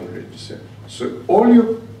must tolerate dissent. So all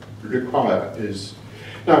you require is...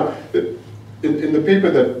 Now, in the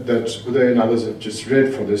paper that Uday and others have just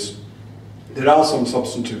read for this, there are some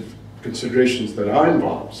substantive considerations that are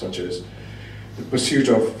involved, such as the pursuit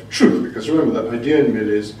of truth. Because remember, the idea in Mill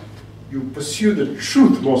is you pursue the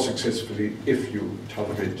truth more successfully if you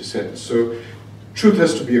tolerate dissent. So truth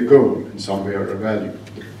has to be a goal in some way or a value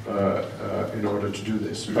in order to do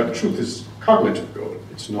this. But truth is a cognitive goal.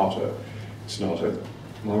 It's not a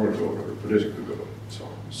moral goal or a political goal. And so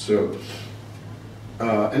on. So,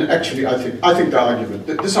 and actually, I think the argument,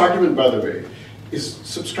 this argument, by the way, is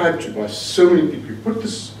subscribed to by so many people. You put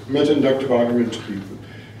this meta-inductive argument to people,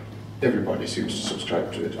 everybody seems to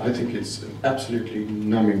subscribe to it. I think it's an absolutely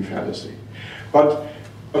numbing fallacy. But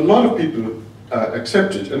a lot of people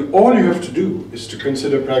accept it, and all you have to do is to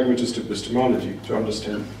consider pragmatist epistemology to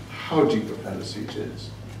understand how deep a fallacy it is.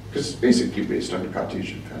 Because it's basically based on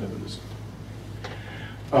Cartesian fallibilism.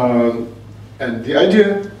 And the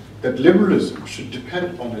idea that liberalism should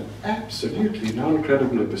depend on an absolutely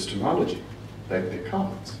non-credible epistemology, like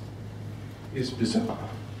Descartes, is bizarre.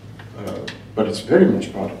 But it's very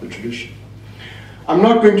much part of the tradition. I'm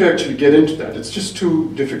not going to actually get into that. It's just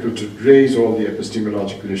too difficult to raise all the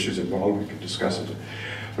epistemological issues involved. We can discuss it.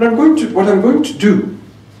 But what I'm going to do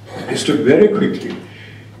is to very quickly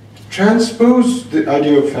transpose the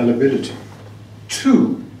idea of fallibility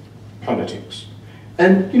to politics.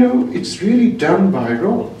 And, it's really done by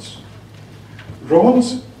Rawls.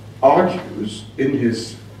 Rawls argues in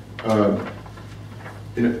his,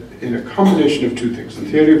 in a combination of two things, the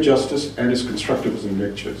theory of justice and his constructivism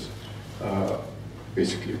lectures,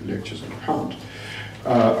 basically lectures on Kant,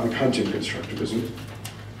 on Kantian constructivism.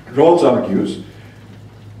 Rawls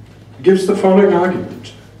gives the following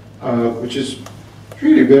argument, which is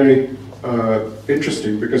really very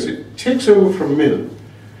interesting because it takes over from Mill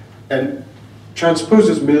and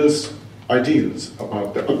transposes Mill's ideals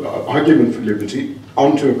about the argument for liberty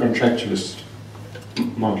onto a contractualist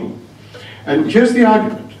model. And here's the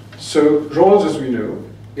argument. So Rawls, as we know,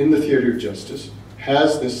 in the theory of justice,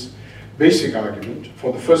 has this basic argument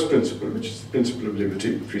for the first principle, which is the principle of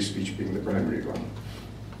liberty, free speech being the primary one.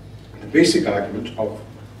 The basic argument of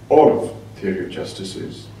all of theory of justice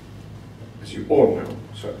is, as you all know,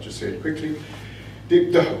 so I'll just say it quickly,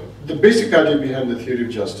 the basic idea behind the theory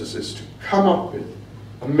of justice is to come up with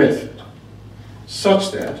a method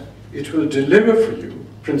such that it will deliver for you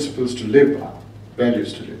principles to live by,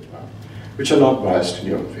 values to live by, which are not biased in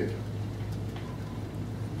your own favor.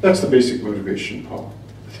 That's the basic motivation of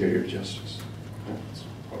the theory of justice. That's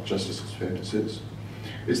what justice as fairness is.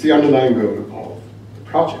 It's the underlying goal of the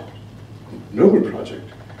project, a noble project.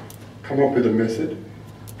 Come up with a method,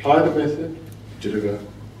 apply the method, deliver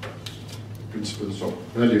principles or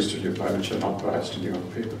values to live by which are not biased in your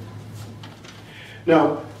own favor.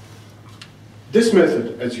 Now, this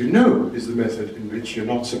method, as you know, is the method in which you're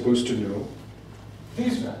not supposed to know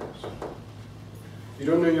these values. You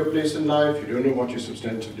don't know your place in life, you don't know what you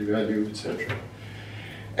substantively value, etc.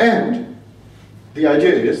 And the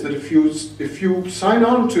idea is that if you sign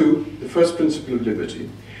on to the first principle of liberty,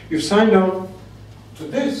 you've signed on to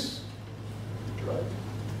this, right?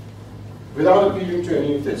 Without appealing to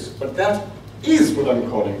any of this. But that is what I'm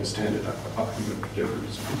calling the standard argument for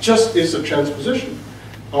liberalism. It just is a transposition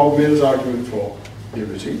of Mill's argument for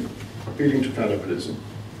liberty, appealing to fallibilism,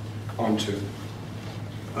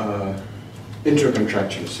 into a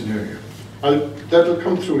contractual scenario. That will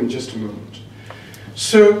come through in just a moment.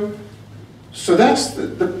 So that's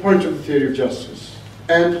the point of the theory of justice.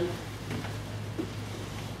 And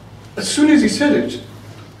as soon as he said it,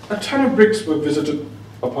 a ton of bricks were visited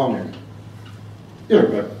upon him. By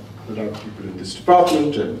a lot of people in this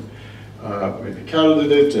department, and maybe Carol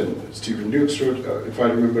did it, and Stephen Dukes wrote, if I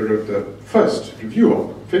remember, wrote the first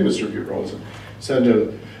review, famous review of Rawls.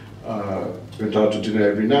 Sandel went out to dinner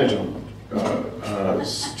every night on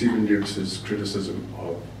Stephen Dukes' criticism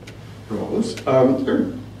of Rawls.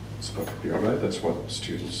 It's perfectly all right. That's what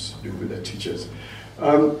students do with their teachers'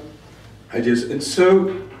 ideas. And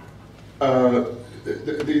so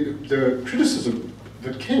the criticism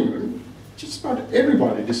that came, just about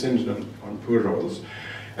everybody descended on poor Rawls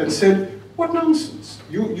and said, what nonsense.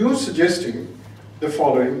 You're suggesting the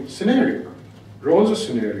following scenario. Rawls'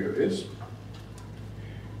 scenario is,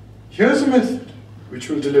 here's a method which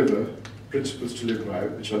will deliver principles to live by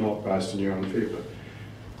which are not biased in your own favor.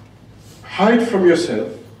 Hide from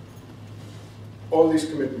yourself all these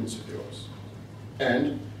commitments of yours,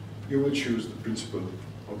 and you will choose the principle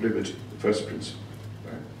of liberty, the first principle.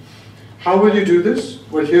 Right? How will you do this?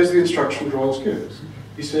 Well, here's the instruction Rawls gives.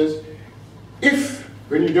 He says, if,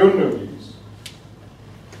 when you don't know these,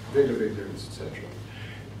 veil of ignorance, etc.,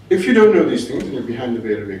 if you don't know these things and you're behind the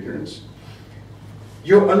veil of ignorance,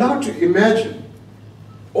 you're allowed to imagine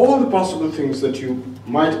all the possible things that you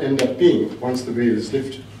might end up being once the veil is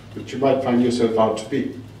lifted, that you might find yourself out to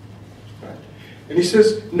be. Right? And he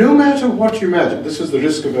says, no matter what you imagine, this is the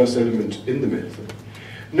risk-averse element in the method,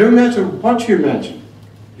 no matter what you imagine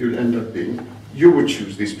you'll end up being, you would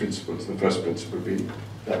choose these principles, the first principle being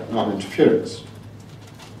that non-interference.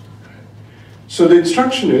 So the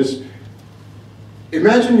instruction is,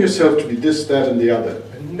 imagine yourself to be this, that, and the other,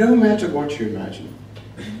 and no matter what you imagine,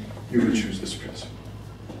 you will choose this principle.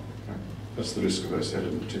 Right? That's the risk-averse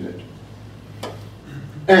element in it.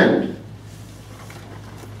 And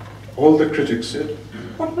all the critics said,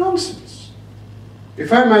 what nonsense.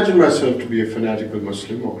 If I imagine myself to be a fanatical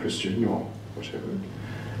Muslim or Christian or whatever,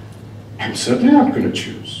 I'm certainly not going to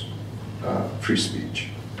choose free speech.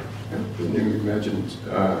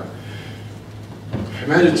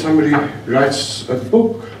 Imagine somebody writes a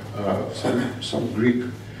book, some Greek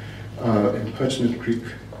impertinent Greek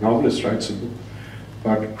novelist writes a book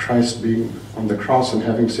about Christ being on the cross and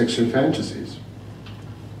having sexual fantasies.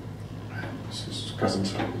 This is cousin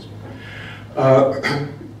Sawyer's.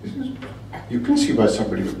 You can see why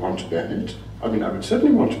somebody would want to ban it. I mean, I would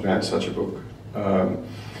certainly want to ban such a book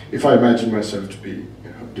if I imagine myself to be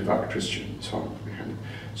a devout Christian and so on.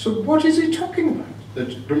 So what is he talking about?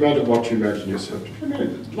 That no matter what you imagine yourself to be, I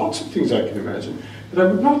mean, there's lots of things I can imagine, but I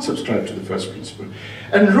would not subscribe to the first principle.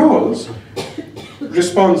 And Rawls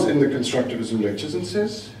responds in the constructivism lectures and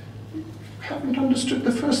says, you haven't understood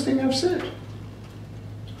the first thing I've said.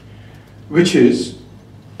 Which is,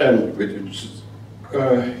 he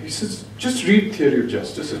says, just read Theory of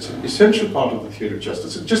Justice. It's an essential part of the Theory of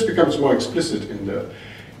Justice. It just becomes more explicit in the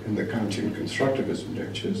Kantian constructivism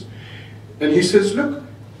lectures. And he says, look,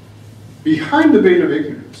 behind the veil of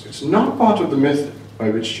ignorance, it's not part of the method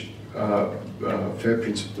by which fair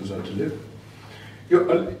principles are delivered.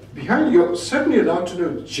 You're certainly allowed to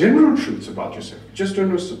know general truths about yourself. You just don't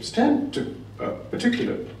know substantive,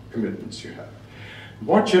 particular commitments you have.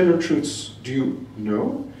 What general truths do you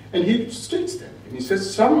know? And he states them. And he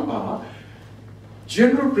says some are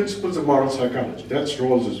general principles of moral psychology. That's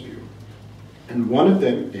Rawls's view. And one of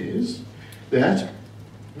them is that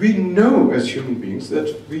we know as human beings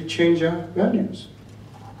that we change our values.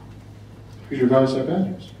 We revise our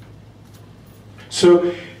values.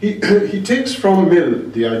 So he takes from Mill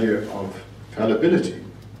the idea of fallibility.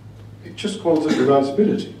 He just calls it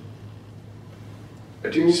revisability.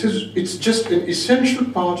 And he says it's just an essential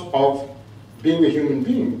part of being a human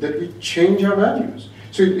being, that we change our values.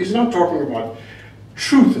 So he's not talking about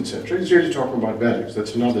truth, etc. He's really talking about values.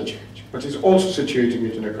 That's another change. But he's also situating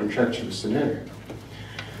it in a contractualist scenario.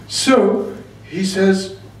 So he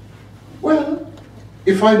says, well,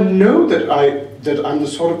 if I know that I'm the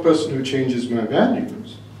sort of person who changes my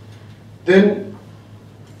values, then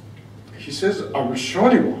he says I will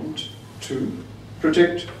surely want to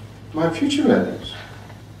protect my future values.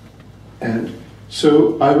 And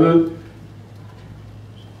so I will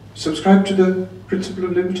subscribe to the principle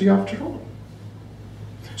of liberty after all.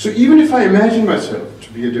 So even if I imagine myself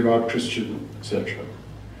to be a devout Christian, etc.,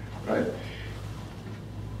 right,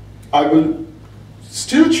 I will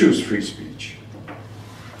still choose free speech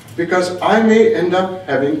because I may end up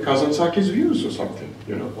having Kazantzaki's views or something,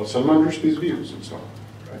 you know, or Salman Rushdie's views and so on,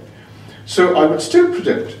 right? So I would still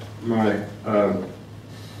protect my,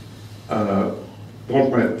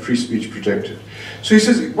 want my free speech protected. So he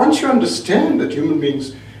says, once you understand that human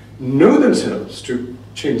beings know themselves to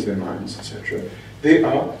change their minds, etc., they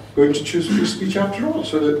are going to choose free speech after all.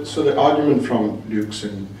 So the argument from Lukes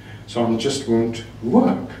and so on just won't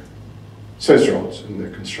work, says Rawls in the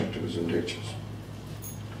constructivism lectures.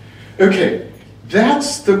 Okay,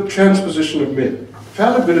 that's the transposition of Mill.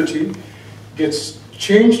 Fallibility gets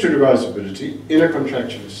changed to revisability in a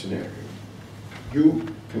contractualist scenario. You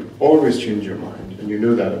can always change your mind, and you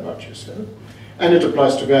know that about yourself, and it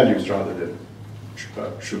applies to values rather than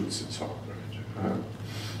truths and so on. Right?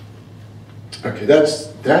 Okay, that's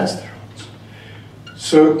the Rawls.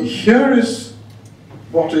 So here is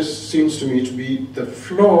what seems to me to be the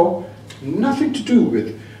flaw, nothing to do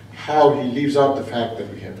with how he leaves out the fact that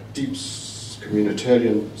we have deep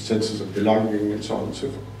communitarian senses of belonging and so on and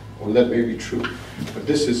so forth. Well, that may be true, but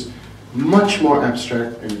this is much more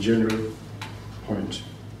abstract and general point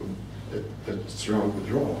that's wrong with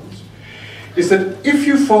Rawls, is that if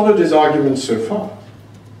you followed his argument so far,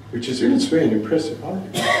 which is in its way an impressive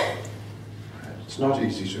argument, it's not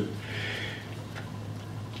easy to.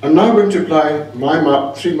 I'm now going to apply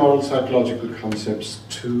my three moral psychological concepts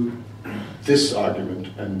to this argument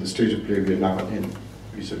and the state of play we are now in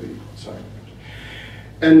vis-a-vis this argument.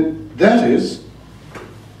 And that is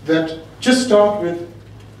that just start with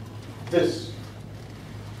this.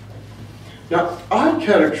 Now, I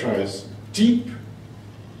characterize deep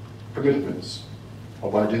commitments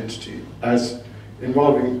of identity as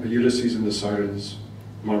involving Ulysses and the Sirens'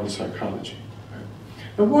 moral psychology.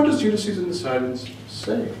 Now, what does Ulysses and the Sirens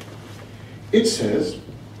say? It says,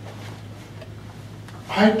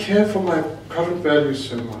 I care for my current values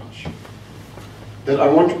so much that I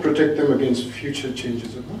want to protect them against future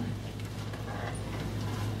changes of mind.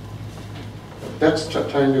 That's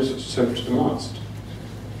tying yourself to the mast.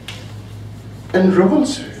 And Rawls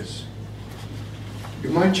says, you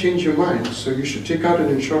might change your mind, so you should take out an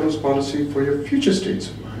insurance policy for your future states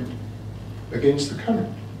of mind against the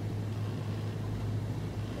current.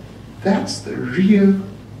 That's the real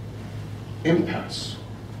impasse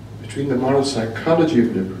between the moral psychology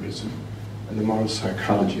of liberalism and the moral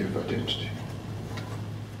psychology of identity.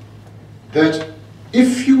 That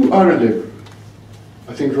if you are a liberal,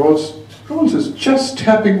 I think Rawls Rawls is just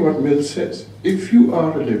tapping what Mill says. If you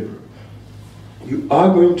are a liberal, you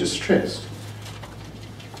are going to stress.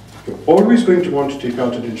 You're always going to want to take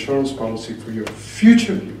out an insurance policy for your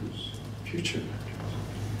future views, future values,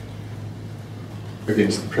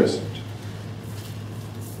 against the present.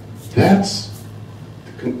 That's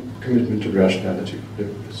the commitment to rationality for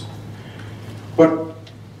liberalism. But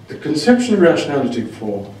the conception of rationality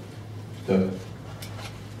for the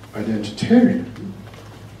identitarian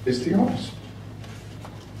is the opposite.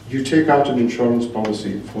 You take out an insurance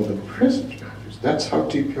policy for the present values. That's how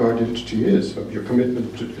deep your identity is, of your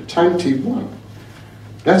commitment to time T1.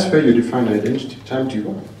 That's where you define identity, time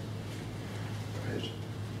T1. Right?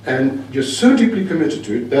 And you're so deeply committed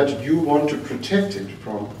to it that you want to protect it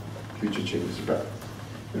from future changes about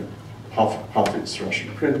half its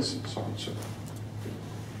Russian prince, and so on and so forth.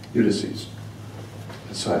 Ulysses,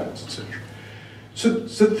 the silence, etc. So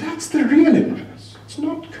that's the real impasse. It's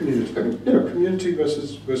not community. I mean, community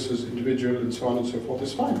versus individual and so on and so forth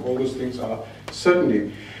is fine. All those things are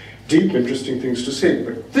certainly deep, interesting things to say.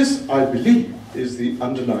 But this, I believe, is the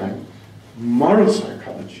underlying moral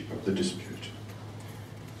psychology of the dispute,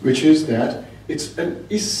 which is that it's an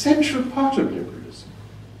essential part of liberalism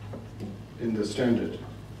in the standard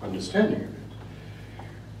understanding of it,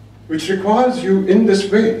 which requires you in this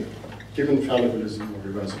way, given fallibilism or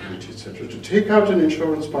reversibility, etc., to take out an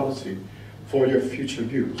insurance policy for your future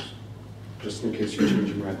views, just in case you change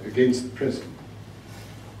your mind, against the present.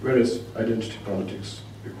 Whereas identity politics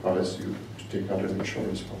requires you to take out an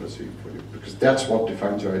insurance policy for you, because that's what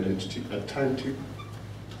defines your identity at time T.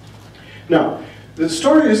 Now, the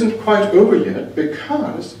story isn't quite over yet,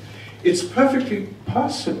 because it's perfectly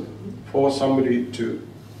possible for somebody to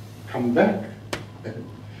come back and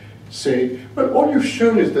say, well, all you've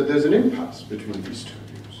shown is that there's an impasse between these two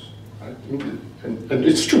views. Right? And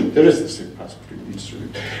it's true, there is this impasse between these two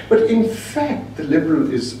views. But in fact, the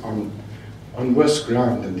liberal is on worse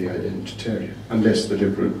ground than the identitarian, unless the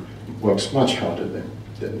liberal works much harder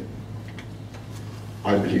than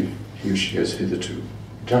I believe he or she has hitherto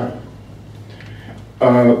done.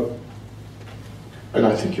 And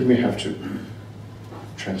I think you may have to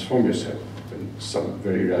transform yourself in some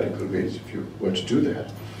very radical ways if you were to do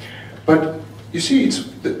that. But you see,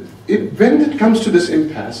 when it comes to this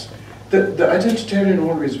impasse, the identitarian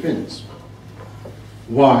always wins.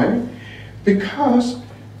 Why? Because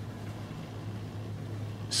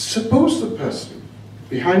suppose the person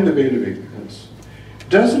behind the veil of ignorance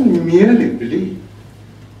doesn't merely believe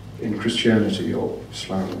in Christianity or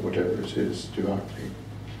Islam or whatever it is devoutly,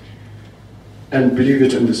 and believe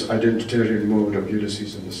it in this identitarian mode of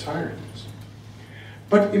Ulysses and the Sirens.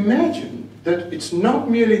 But imagine that it's not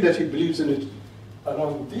merely that he believes in it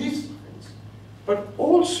along these lines, but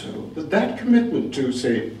also that commitment to,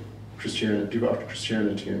 say, Christianity, devout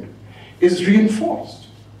Christianity, is reinforced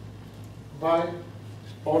by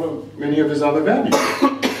many of his other values.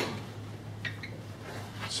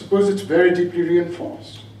 Suppose it's very deeply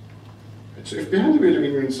reinforced. So if behind the veil of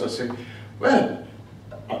ignorance I say, well,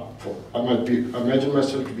 I might imagine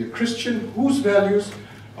myself to be a Christian whose values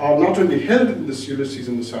are not only held in this Ulysses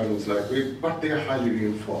and the Sirens like way, but they are highly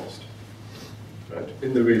reinforced, right?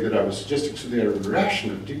 In the way that I was suggesting, so they are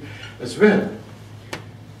rational as well.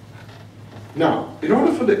 Now, in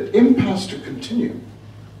order for the impasse to continue,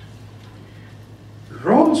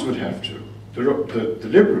 Rawls would have to, the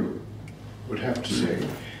liberal would have to say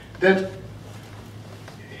that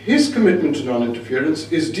his commitment to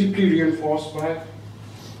non-interference is deeply reinforced by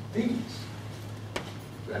these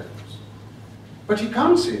values. But he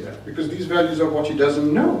can't say that, because these values are what he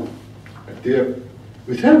doesn't know. They are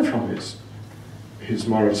withheld from his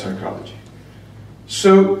moral psychology.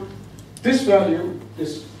 So this value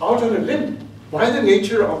is out on a limb by the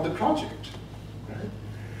nature of the project. Right?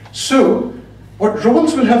 So what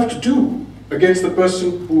Rawls will have to do against the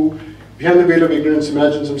person who, behind the veil of ignorance,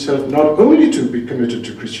 imagines himself not only to be committed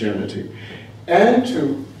to Christianity and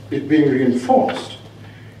to it being reinforced,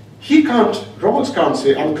 Rawls can't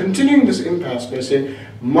say, I'm continuing this impasse by saying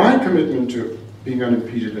my commitment to being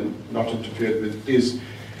unimpeded and not interfered with is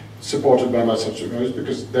supported by my subsequent values,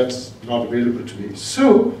 because that's not available to me.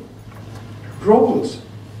 So Rawls,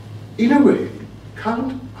 in a way,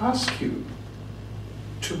 can't ask you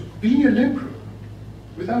to be a liberal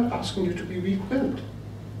without asking you to be weak-willed.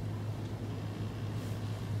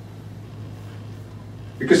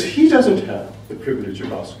 Because he doesn't have the privilege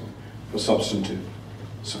of asking for substantive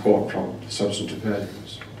support from substantive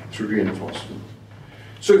values through reinforcement.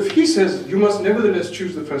 So if he says, you must nevertheless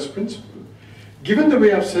choose the first principle, given the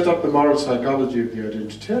way I've set up the moral psychology of the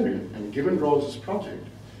identitarian, and given Rawls's project,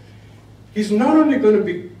 he's not only going to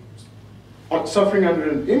be suffering under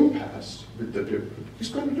an impasse, with the liberal, he's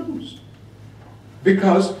going to lose.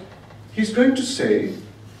 Because he's going to say,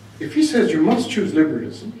 if he says you must choose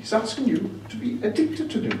liberalism, he's asking you to be addicted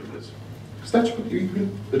to liberalism. Because that's what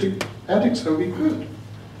addicts are weak willed.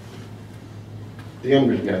 The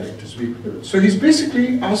unwilling addict is weak willed. So he's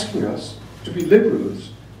basically asking us to be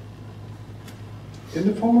liberals in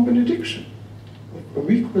the form of an addiction, a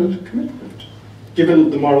weak willed commitment, given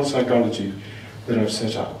the moral psychology that I've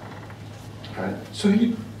set up. Right? So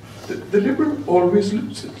the liberal always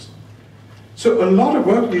loses. So a lot of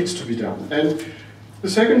work needs to be done. And the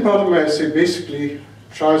second part of my essay basically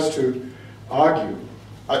tries to argue.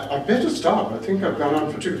 I better stop. I think I've gone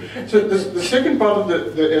on for two. So the second part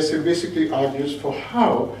of the essay basically argues for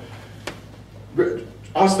how,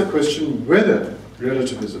 asks the question whether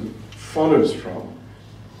relativism follows from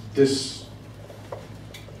this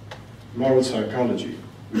moral psychology,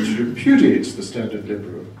 which repudiates the standard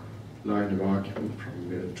liberal line of argument from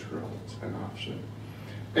Mellon to Rawls and after.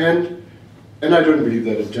 And I don't believe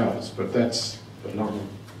that it does, but that's a long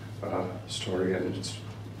story, and it's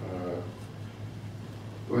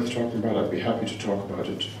worth talking about. I'd be happy to talk about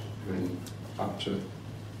it after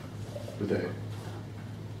Uday.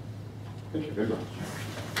 Thank you very much.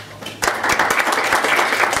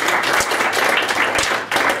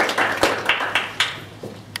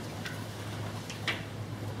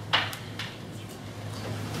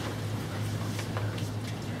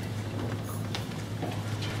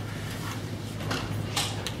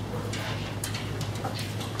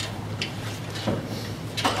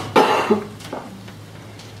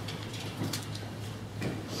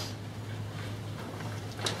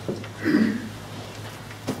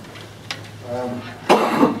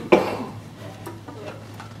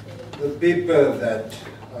 The paper that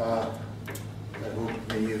I hope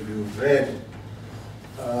many of you have read,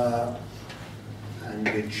 and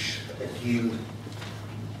which Akeel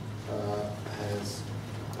has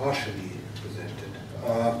partially presented,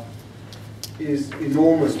 is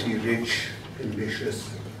enormously rich, ambitious,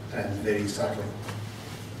 and very subtle.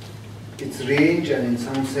 Its range and, in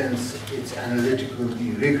some sense, its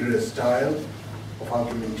analytically rigorous style of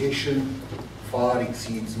argumentation far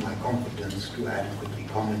exceeds my competence to adequately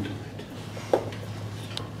comment on it.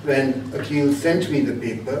 When Akeel sent me the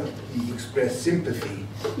paper, he expressed sympathy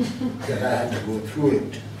that I had to go through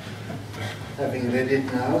it. Having read it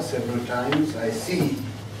now several times, I see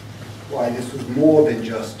why this was more than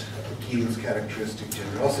just Akeel's characteristic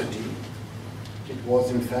generosity. It was,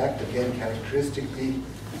 in fact, again characteristically,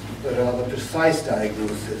 a rather precise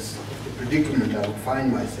diagnosis of the predicament I would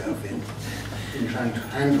find myself in trying to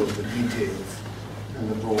handle the details and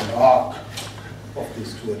the broad arc of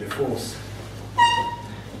this tour de force.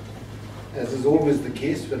 As is always the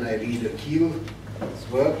case when I read Akeel's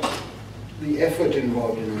work, the effort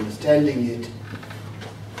involved in understanding it,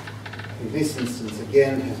 in this instance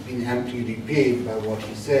again, has been amply repaid by what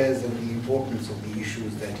he says and the importance of the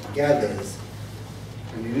issues that he gathers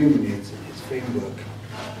and illuminates in his framework.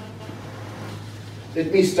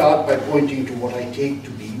 Let me start by pointing to what I take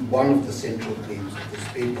to be one of the central claims of this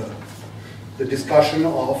paper, the discussion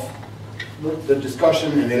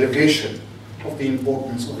and elevation of the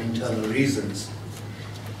importance of internal reasons,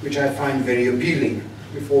 which I find very appealing,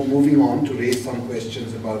 before moving on to raise some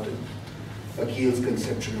questions about Akeel's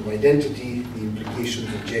conception of identity, the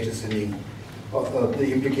implications of jettisoning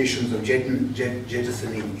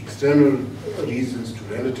external reasons to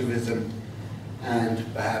relativism, and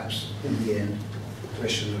perhaps, in the end, a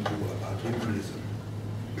question or two about liberalism.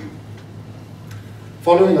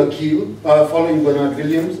 Following Bernard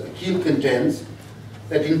Williams, Akeel contends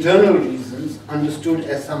that internal reasons, understood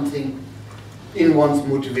as something in one's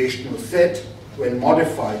motivational set, when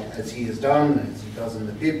modified, as he has done, as he does in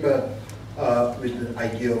the paper, with the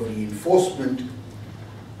idea of reinforcement,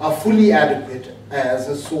 are fully adequate as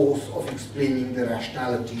a source of explaining the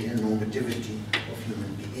rationality and normativity of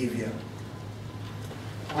human behavior.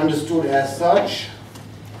 Understood as such,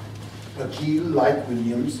 Akeel, like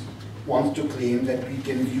Williams, wants to claim that we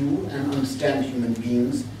can view and understand human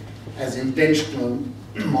beings as intentional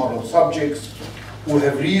moral subjects who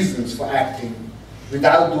have reasons for acting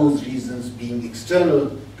without those reasons being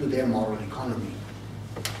external to their moral economy.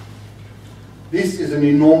 This is an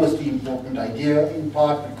enormously important idea, in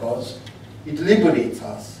part because it liberates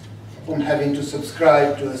us from having to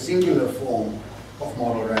subscribe to a singular form of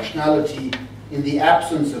moral rationality, in the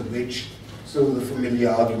absence of which, so the familiar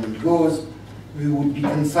argument goes, we would be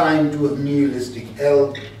consigned to a nihilistic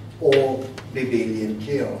hell or Babelian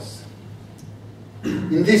chaos.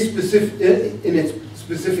 In its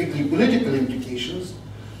specifically political implications,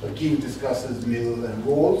 Akeel discusses Mill and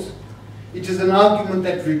Rawls, it is an argument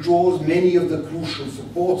that withdraws many of the crucial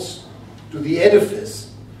supports to the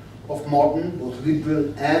edifice of modern, both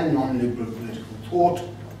liberal and non-liberal political thought,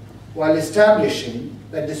 while establishing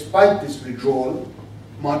that despite this withdrawal,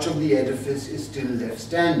 much of the edifice is still left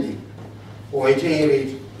standing, or at any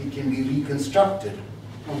rate, it can be reconstructed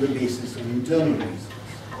on the basis of internal reasons.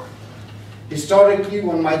 Historically,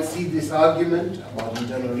 one might see this argument about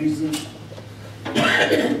internal reasons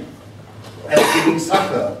as giving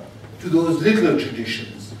succor to those little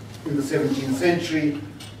traditions in the 17th century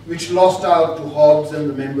which lost out to Hobbes and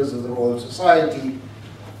the members of the Royal Society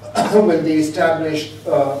when they established,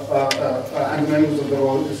 and the members of the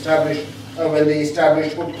Royal established, when they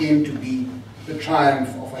established what came to be the triumph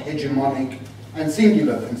of a hegemonic and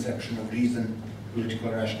singular conception of reason,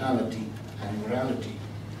 political rationality, and morality.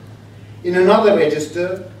 In another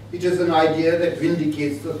register, it is an idea that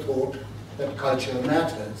vindicates the thought that culture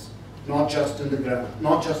matters, not just as the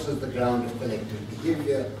ground of collective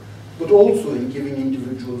behavior, but also in giving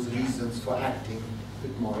individuals reasons for acting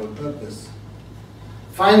with moral purpose.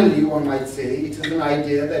 Finally, one might say it is an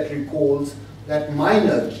idea that recalls that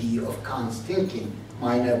minor key of Kant's thinking,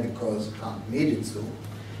 minor because Kant made it so,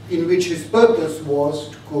 in which his purpose was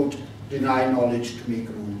to, quote, deny knowledge to make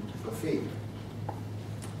room for faith.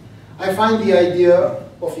 I find the idea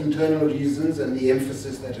of internal reasons and the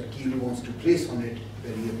emphasis that Akeel wants to place on it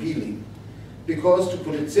very appealing, because, to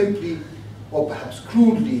put it simply, or perhaps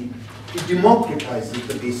crudely, it democratizes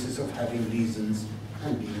the basis of having reasons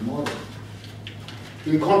and being moral.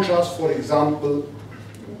 In contrast, for example,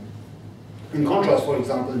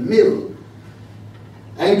 Mill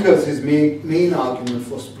anchors his main argument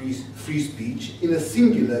for free speech in a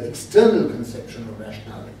singular external conception of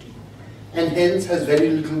rationality, and hence has very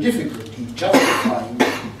little difficulty justifying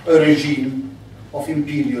a regime of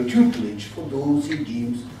imperial tutelage for those he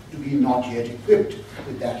deems to be not yet equipped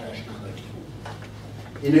with that rationality.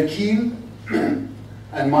 In Akeel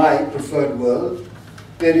and my preferred world,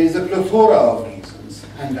 there is a plethora of reasons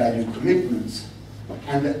and value commitments,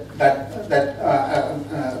 and there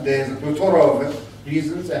is a plethora of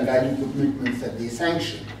reasons and value commitments that they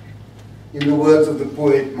sanction. In the words of the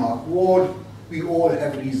poet Mark Ward, we all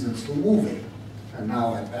have reasons for moving. And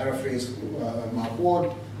now I paraphrase Mark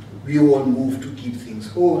Ward, we all move to keep things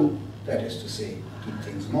whole, that is to say, keep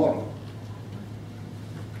things moral.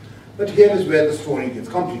 But here is where the story gets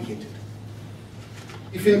complicated.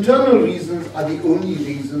 If internal reasons are the only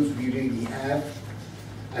reasons we really have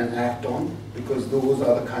and act on, because those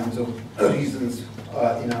are the kinds of reasons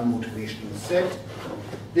in our motivational set,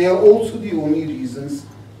 they are also the only reasons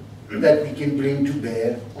that we can bring to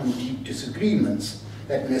bear on deep disagreements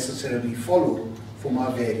that necessarily follow from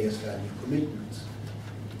our various value commitments.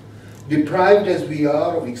 Deprived as we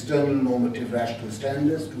are of external normative rational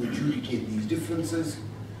standards to adjudicate these differences,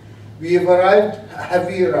 have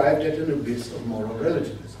we arrived at an abyss of moral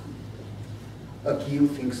relativism? Akeel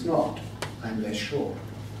thinks not. I'm less sure.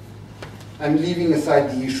 I'm leaving aside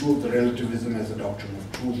the issue of the relativism as a doctrine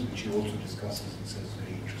of truth, which he also discusses and says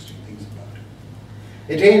very interesting things about.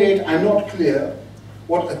 At any rate, I'm not clear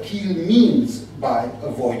what Akeel means by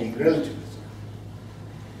avoiding relativism.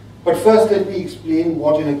 But first, let me explain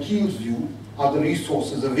what, in Akeel's view, are the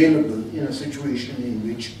resources available in a situation in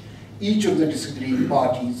which each of the disagreeing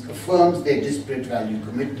parties affirms their disparate value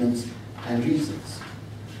commitments and reasons.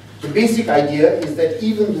 The basic idea is that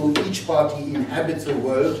even though each party inhabits a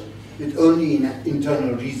world with only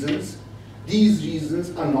internal reasons, these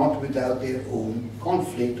reasons are not without their own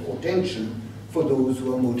conflict or tension for those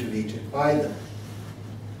who are motivated by them.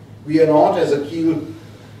 We are not, as Akeel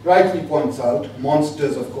rightly points out,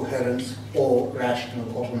 monsters of coherence or rational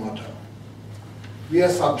automata. We are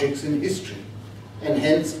subjects in history, and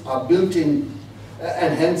hence our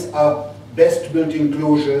best built-in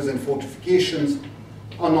closures and fortifications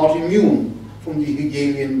are not immune from the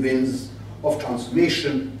Hegelian winds of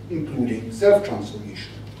transformation, including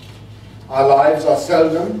self-transformation. Our lives are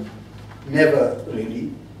seldom, never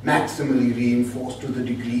really, maximally reinforced to the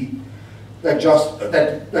degree that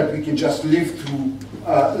we can just live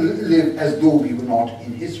as though we were not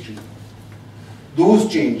in history. Those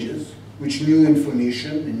changes, which new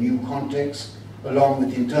information and new contexts, along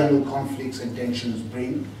with internal conflicts and tensions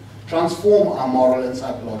bring, transform our moral and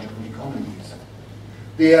psychological economies.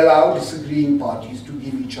 They allow disagreeing parties to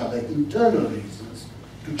give each other internal reasons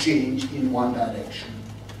to change in one direction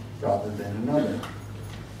rather than another.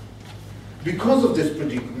 Because of this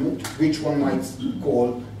predicament, which one might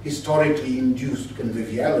call historically induced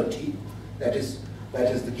conviviality, that is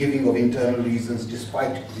the giving of internal reasons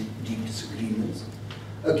despite the deep disagreements,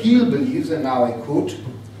 Akeel believes, and now I quote,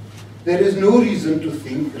 "There is no reason to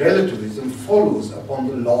think relativism follows upon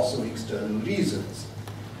the loss of external reasons,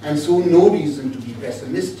 and so no reason to be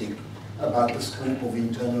pessimistic about the scope of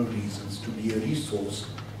internal reasons to be a resource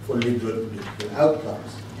for liberal political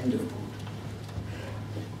outcomes, end of quote.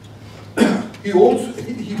 He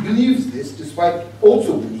believes this despite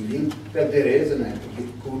also believing that there is, and I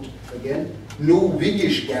quote again, no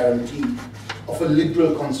Whiggish guarantee of a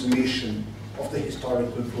liberal consummation of the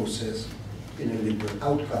historical process in a liberal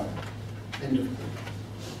outcome, end of quote.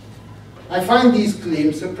 I find these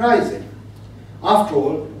claims surprising. After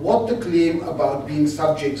all, what the claim about being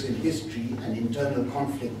subjects in history and internal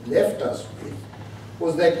conflict left us with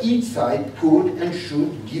was that each side could and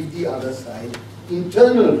should give the other side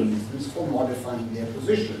internal reasons for modifying their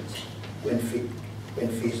positions when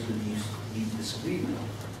faced with deep disagreement.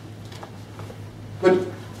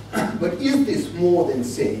 But is this more than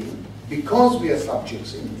saying, because we are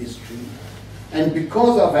subjects in history, and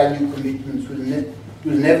because our value commitments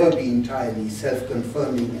will never be entirely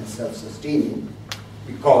self-confirming and self-sustaining,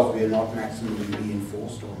 because we are not maximally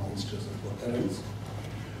reinforced or monsters of coherence,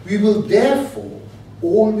 we will therefore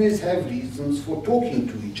always have reasons for talking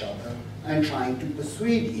to each other and trying to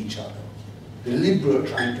persuade each other. The liberal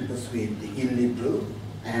trying to persuade the illiberal,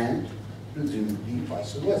 and presumably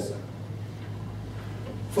vice versa.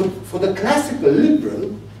 For the classical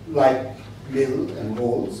liberal, like Mill and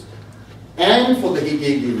Rawls, and for the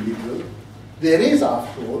Hegelian liberal, there is,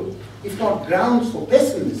 after all, if not grounds for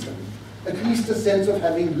pessimism, at least a sense of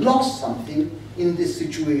having lost something in this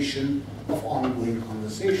situation of ongoing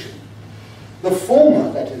conversation. The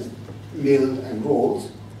former, that is Mill and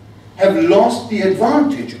Rawls, have lost the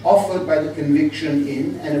advantage offered by the conviction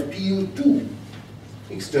in and appeal to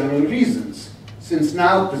external reasons, since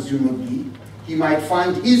now, presumably, he might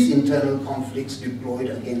find his internal conflicts deployed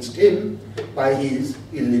against him by his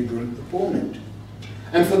illiberal opponent.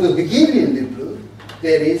 And for the Hegelian liberal,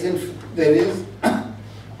 there is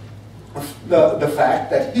the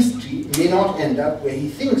fact that history may not end up where he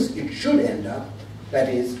thinks it should end up, that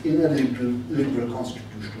is, in a liberal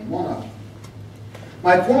constitutional monarchy.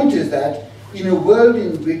 My point is that in a world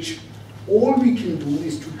in which all we can do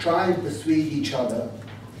is to try and persuade each other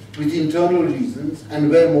with internal reasons, and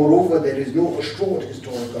where moreover there is no assured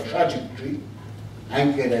historical trajectory,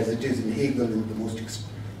 anchored as it is in Hegel in the most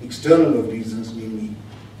external of reasons, namely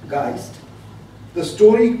Geist, the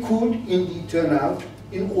story could indeed turn out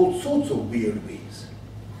in all sorts of weird ways.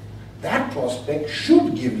 That prospect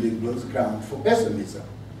should give liberals ground for pessimism,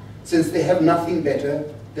 since they have nothing better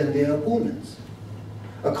than their opponents.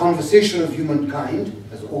 A conversation of humankind,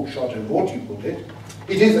 as Oakeshott and Rorty put it,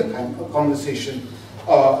 it is a conversation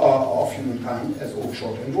of humankind, as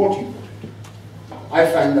Oakeshott and Rorty put it. I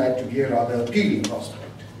find that to be a rather appealing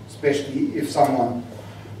prospect, especially if someone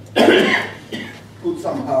could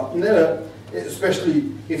somehow,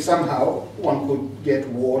 especially if somehow one could get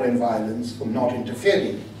war and violence from not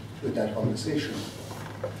interfering with that conversation.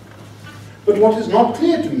 But what is not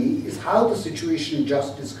clear to me is how the situation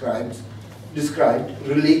just described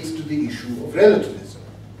relates to the issue of relativism.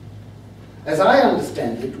 As I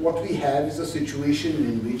understand it, what we have is a situation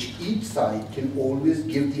in which each side can always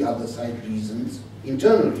give the other side reasons,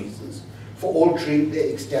 internal reasons, for altering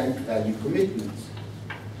their extant value commitments.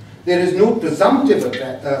 There is no presumptive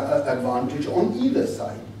advantage on either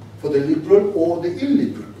side for the liberal or the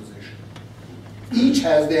illiberal position. Each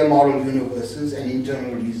has their moral universes and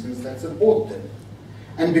internal reasons that support them.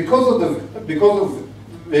 And because of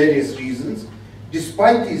various reasons,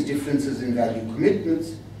 despite these differences in value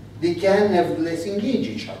commitments, they can nevertheless engage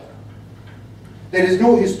each other. There is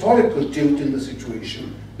no historical tilt in the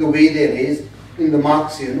situation the way there is in the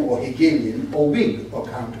Marxian or Hegelian or Whig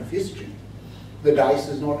account of history. The dice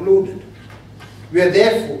is not loaded.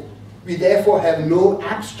 We therefore have no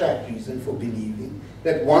abstract reason for believing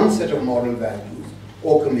that one set of moral values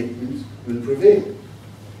or commitments will prevail.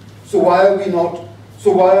 So why are we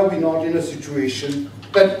not in a situation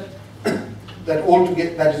that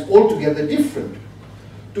is altogether different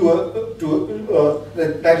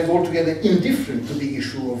that is altogether indifferent to the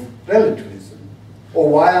issue of relativism? Or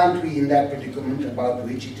why aren't we in that predicament about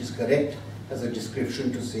which it is correct as a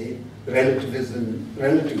description to say relativism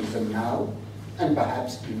now and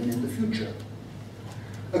perhaps even in the future?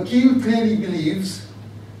 Akeel clearly believes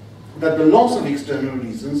that the loss of external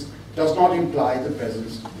reasons does not imply the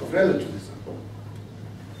presence of relativism.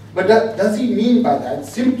 But does he mean by that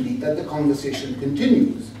simply that the conversation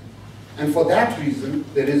continues? And for that reason,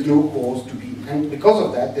 there is no cause to be, and because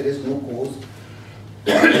of that, there is no cause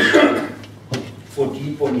for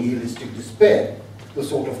deep or nihilistic despair, the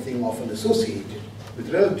sort of thing often associated with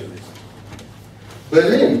relativism.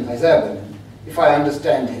 Isaiah Berlin, if I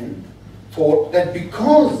understand him, thought that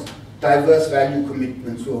because diverse value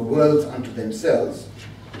commitments were worlds unto themselves,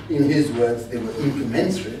 in his words, they were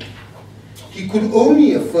incommensurate, he could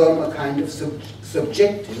only affirm a kind of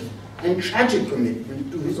subjective and tragic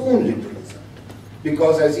commitment to his own liberalism,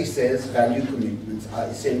 because, as he says, value commitments are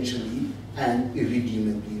essentially and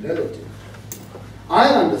irredeemably relative. I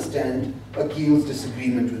understand Akeel's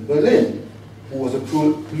disagreement with Berlin, who was a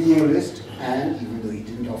pluralist and, even though he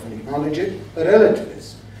didn't often acknowledge it, a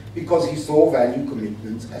relativist, because he saw value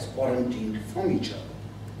commitments as quarantined from each other.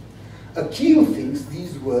 Akeel thinks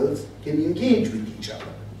these worlds can engage with each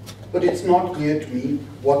other, but it's not clear to me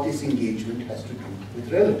what this engagement has to do with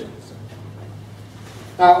relativism.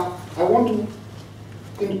 Now, I want to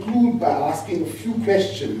conclude by asking a few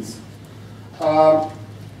questions.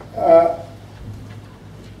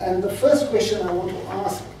 And the first question I want to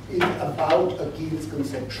ask is about Akeel's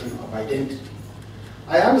conception of identity.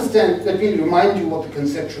 I understand, let me remind you what the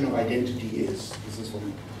conception of identity is. This is for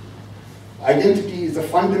me. Identity is a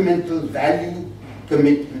fundamental value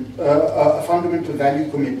commitment, as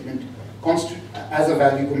a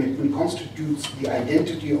value commitment constitutes the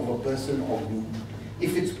identity of a person or group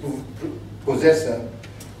if its possessor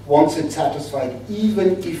wants it satisfied,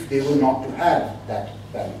 even if they were not to have that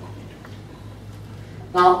value commitment.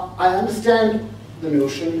 Now, I understand the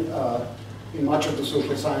notion in much of the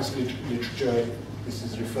social science literature, this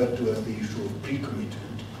is referred to as the issue of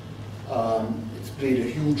pre-commitment. It's played a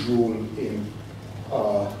huge role in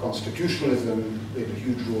constitutionalism, played a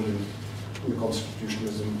huge role in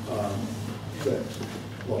constitutionalism that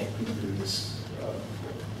a lot of people in this,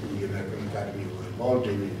 in the American Academy were involved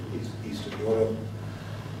in Eastern Europe.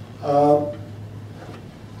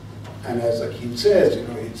 And as Akeel says, you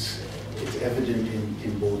know, it's evident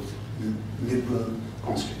in both liberal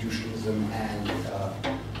constitutionalism and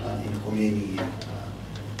in Khomeini.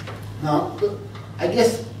 Now, I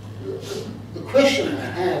guess the question I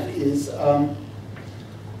have is, on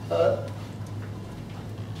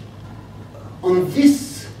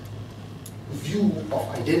this view of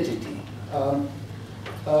identity,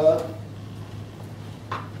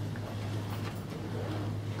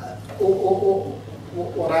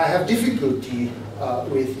 what I have difficulty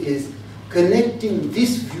with is connecting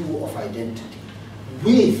this view of identity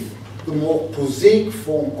with the more prosaic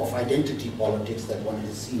form of identity politics that one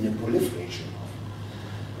has seen a proliferation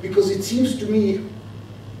of. Because it seems to me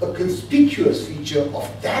a conspicuous feature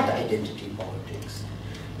of that identity politics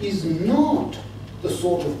is not the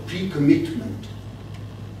sort of pre-commitment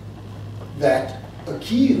that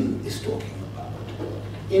Akeel is talking about.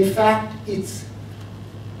 In fact, it's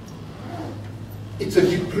a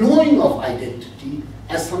deploying of identity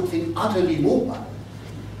as something utterly mobile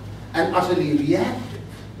and utterly reactive,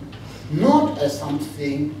 not as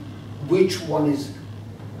something which one is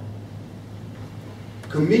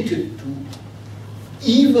committed to,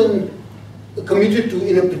 even committed to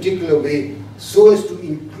in a particular way, so as to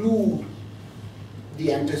include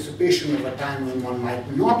the anticipation of a time when one might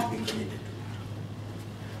not be committed to it.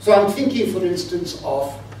 So I'm thinking, for instance,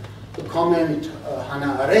 of the comment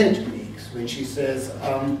Hannah Arendt makes when she says,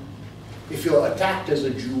 if you're attacked as a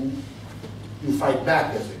Jew, you fight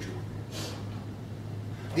back as a Jew.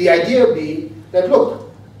 The idea being that, look,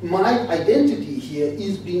 my identity here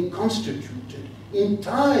is being constituted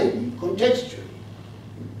entirely contextually,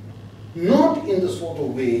 not in the sort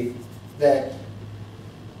of way that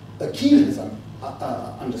Akeel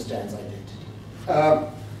understands identity.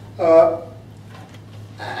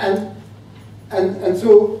 And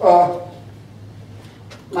so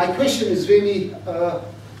my question is really,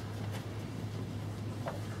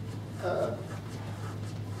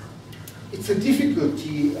 it's a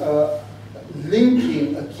difficulty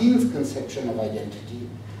linking Akeel's conception of identity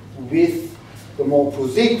with the more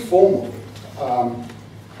prosaic form of it.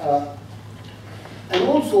 And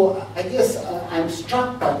also, I guess I'm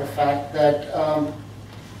struck by the fact that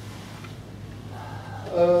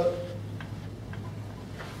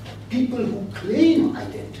people who claim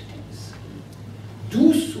identities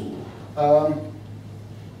do so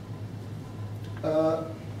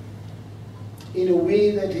in a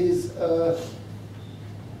way that is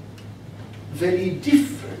very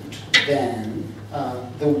different than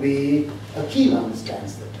the way Akeel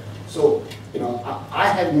understands the term. So, you know, I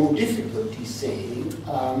have no difficulty saying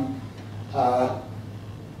I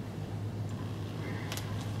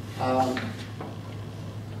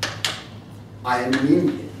am an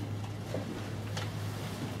Indian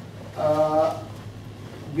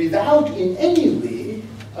without in any way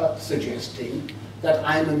suggesting that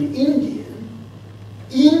I'm an Indian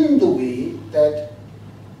in the way that,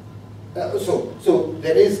 so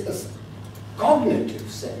there is a cognitive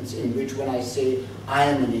sense in which when I say I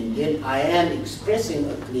am an Indian, I am expressing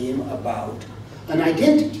a claim about an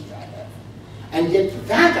identity I have. And yet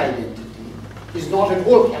that identity is not at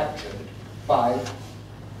all captured by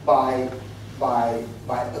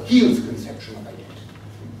Akeel's conception of identity.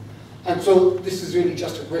 And so this is really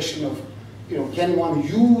just a question of, can one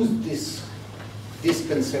use this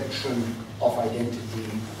conception of identity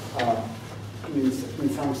in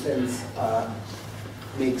some sense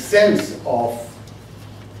make sense of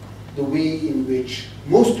the way in which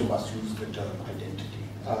most of us use the term identity,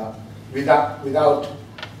 without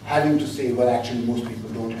having to say, well, actually most people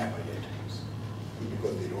don't have identities,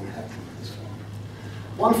 because they don't have them in this form.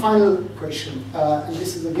 One final question, and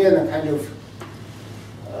this is again a kind of,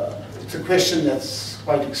 it's a question that's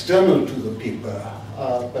quite external to the paper,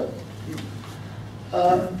 but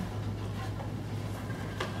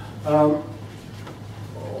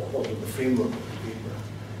what is the framework of the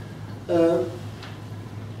paper?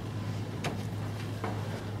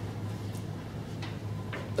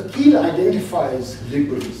 Akeel identifies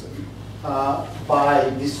liberalism by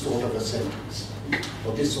this sort of a sentence,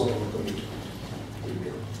 or this sort of a commitment,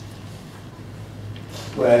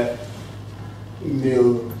 where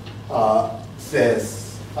Mill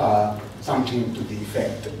says something to the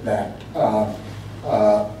effect that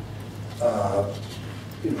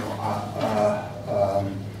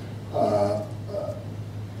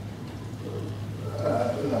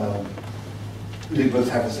liberals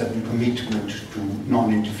have a certain commitment to not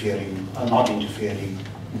interfering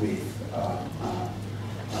with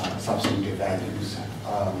substantive values,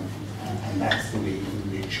 and that's the way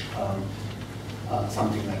in which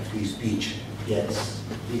something like free speech gets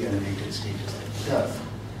the elevated status that it does.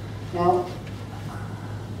 Now,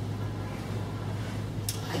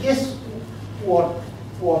 I guess what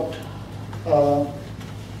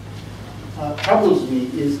troubles me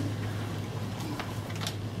is,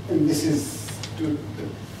 and this is to the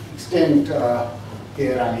extent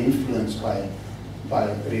here I'm influenced by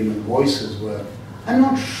Raymond Boyce's work, I'm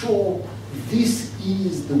not sure this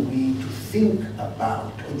is the way to think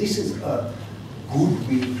about, or this is a good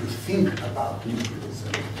way to think about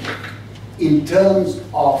liberalism in terms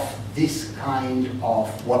of this kind of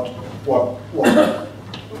what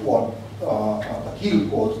Akeel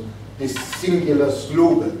calls this singular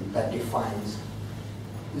slogan that defines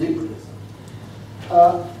liberalism.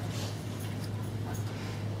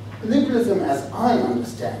 Liberalism, as I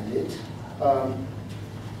understand it,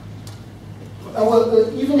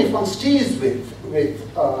 even if one stays with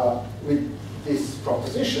this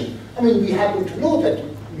proposition, I mean, we happen to know that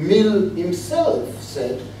Mill himself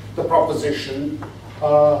said the proposition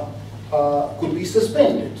could be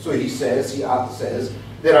suspended. So he says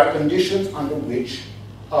there are conditions under which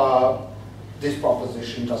this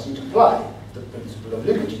proposition doesn't apply. The principle of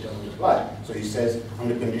liberty doesn't apply. So he says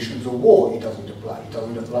under conditions of war it doesn't apply. It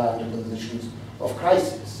doesn't apply under conditions of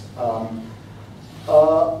crisis.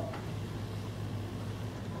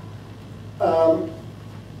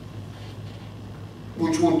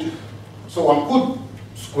 Which would, so one could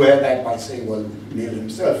square that by saying, well, Mill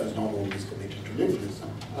himself is not always committed to liberalism.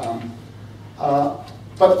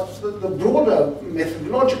 But the broader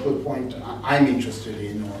methodological point I'm interested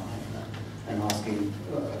in, or I'm asking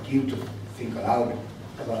Akeel to think aloud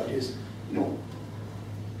about, is,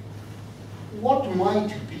 what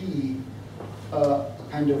might be a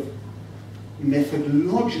kind of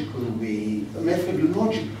methodological way, a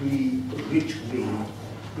methodologically rich way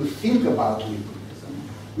to think about liberalism,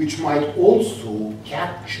 which might also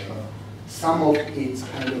capture some of its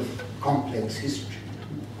kind of complex history,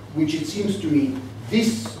 which it seems to me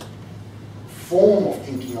this form of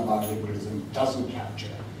thinking about liberalism doesn't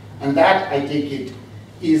capture. And that, I take it,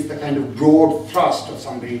 is the kind of broad thrust of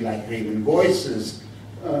somebody like Raymond Boyce's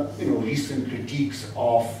recent critiques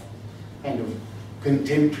of kind of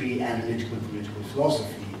contemporary analytical political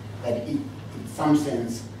philosophy, that in some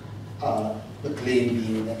sense, the claim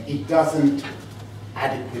being that it doesn't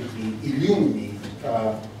adequately illuminate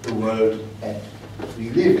the world that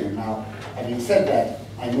we live in. Now, having said that,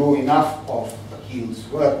 I know enough of Akeel's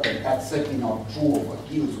work, but that's certainly not true of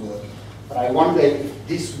Akeel's work. But I wonder if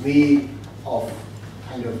this way of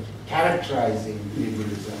kind of characterizing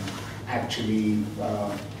liberalism actually,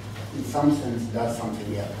 in some sense, does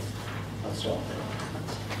something else. I'll stop there.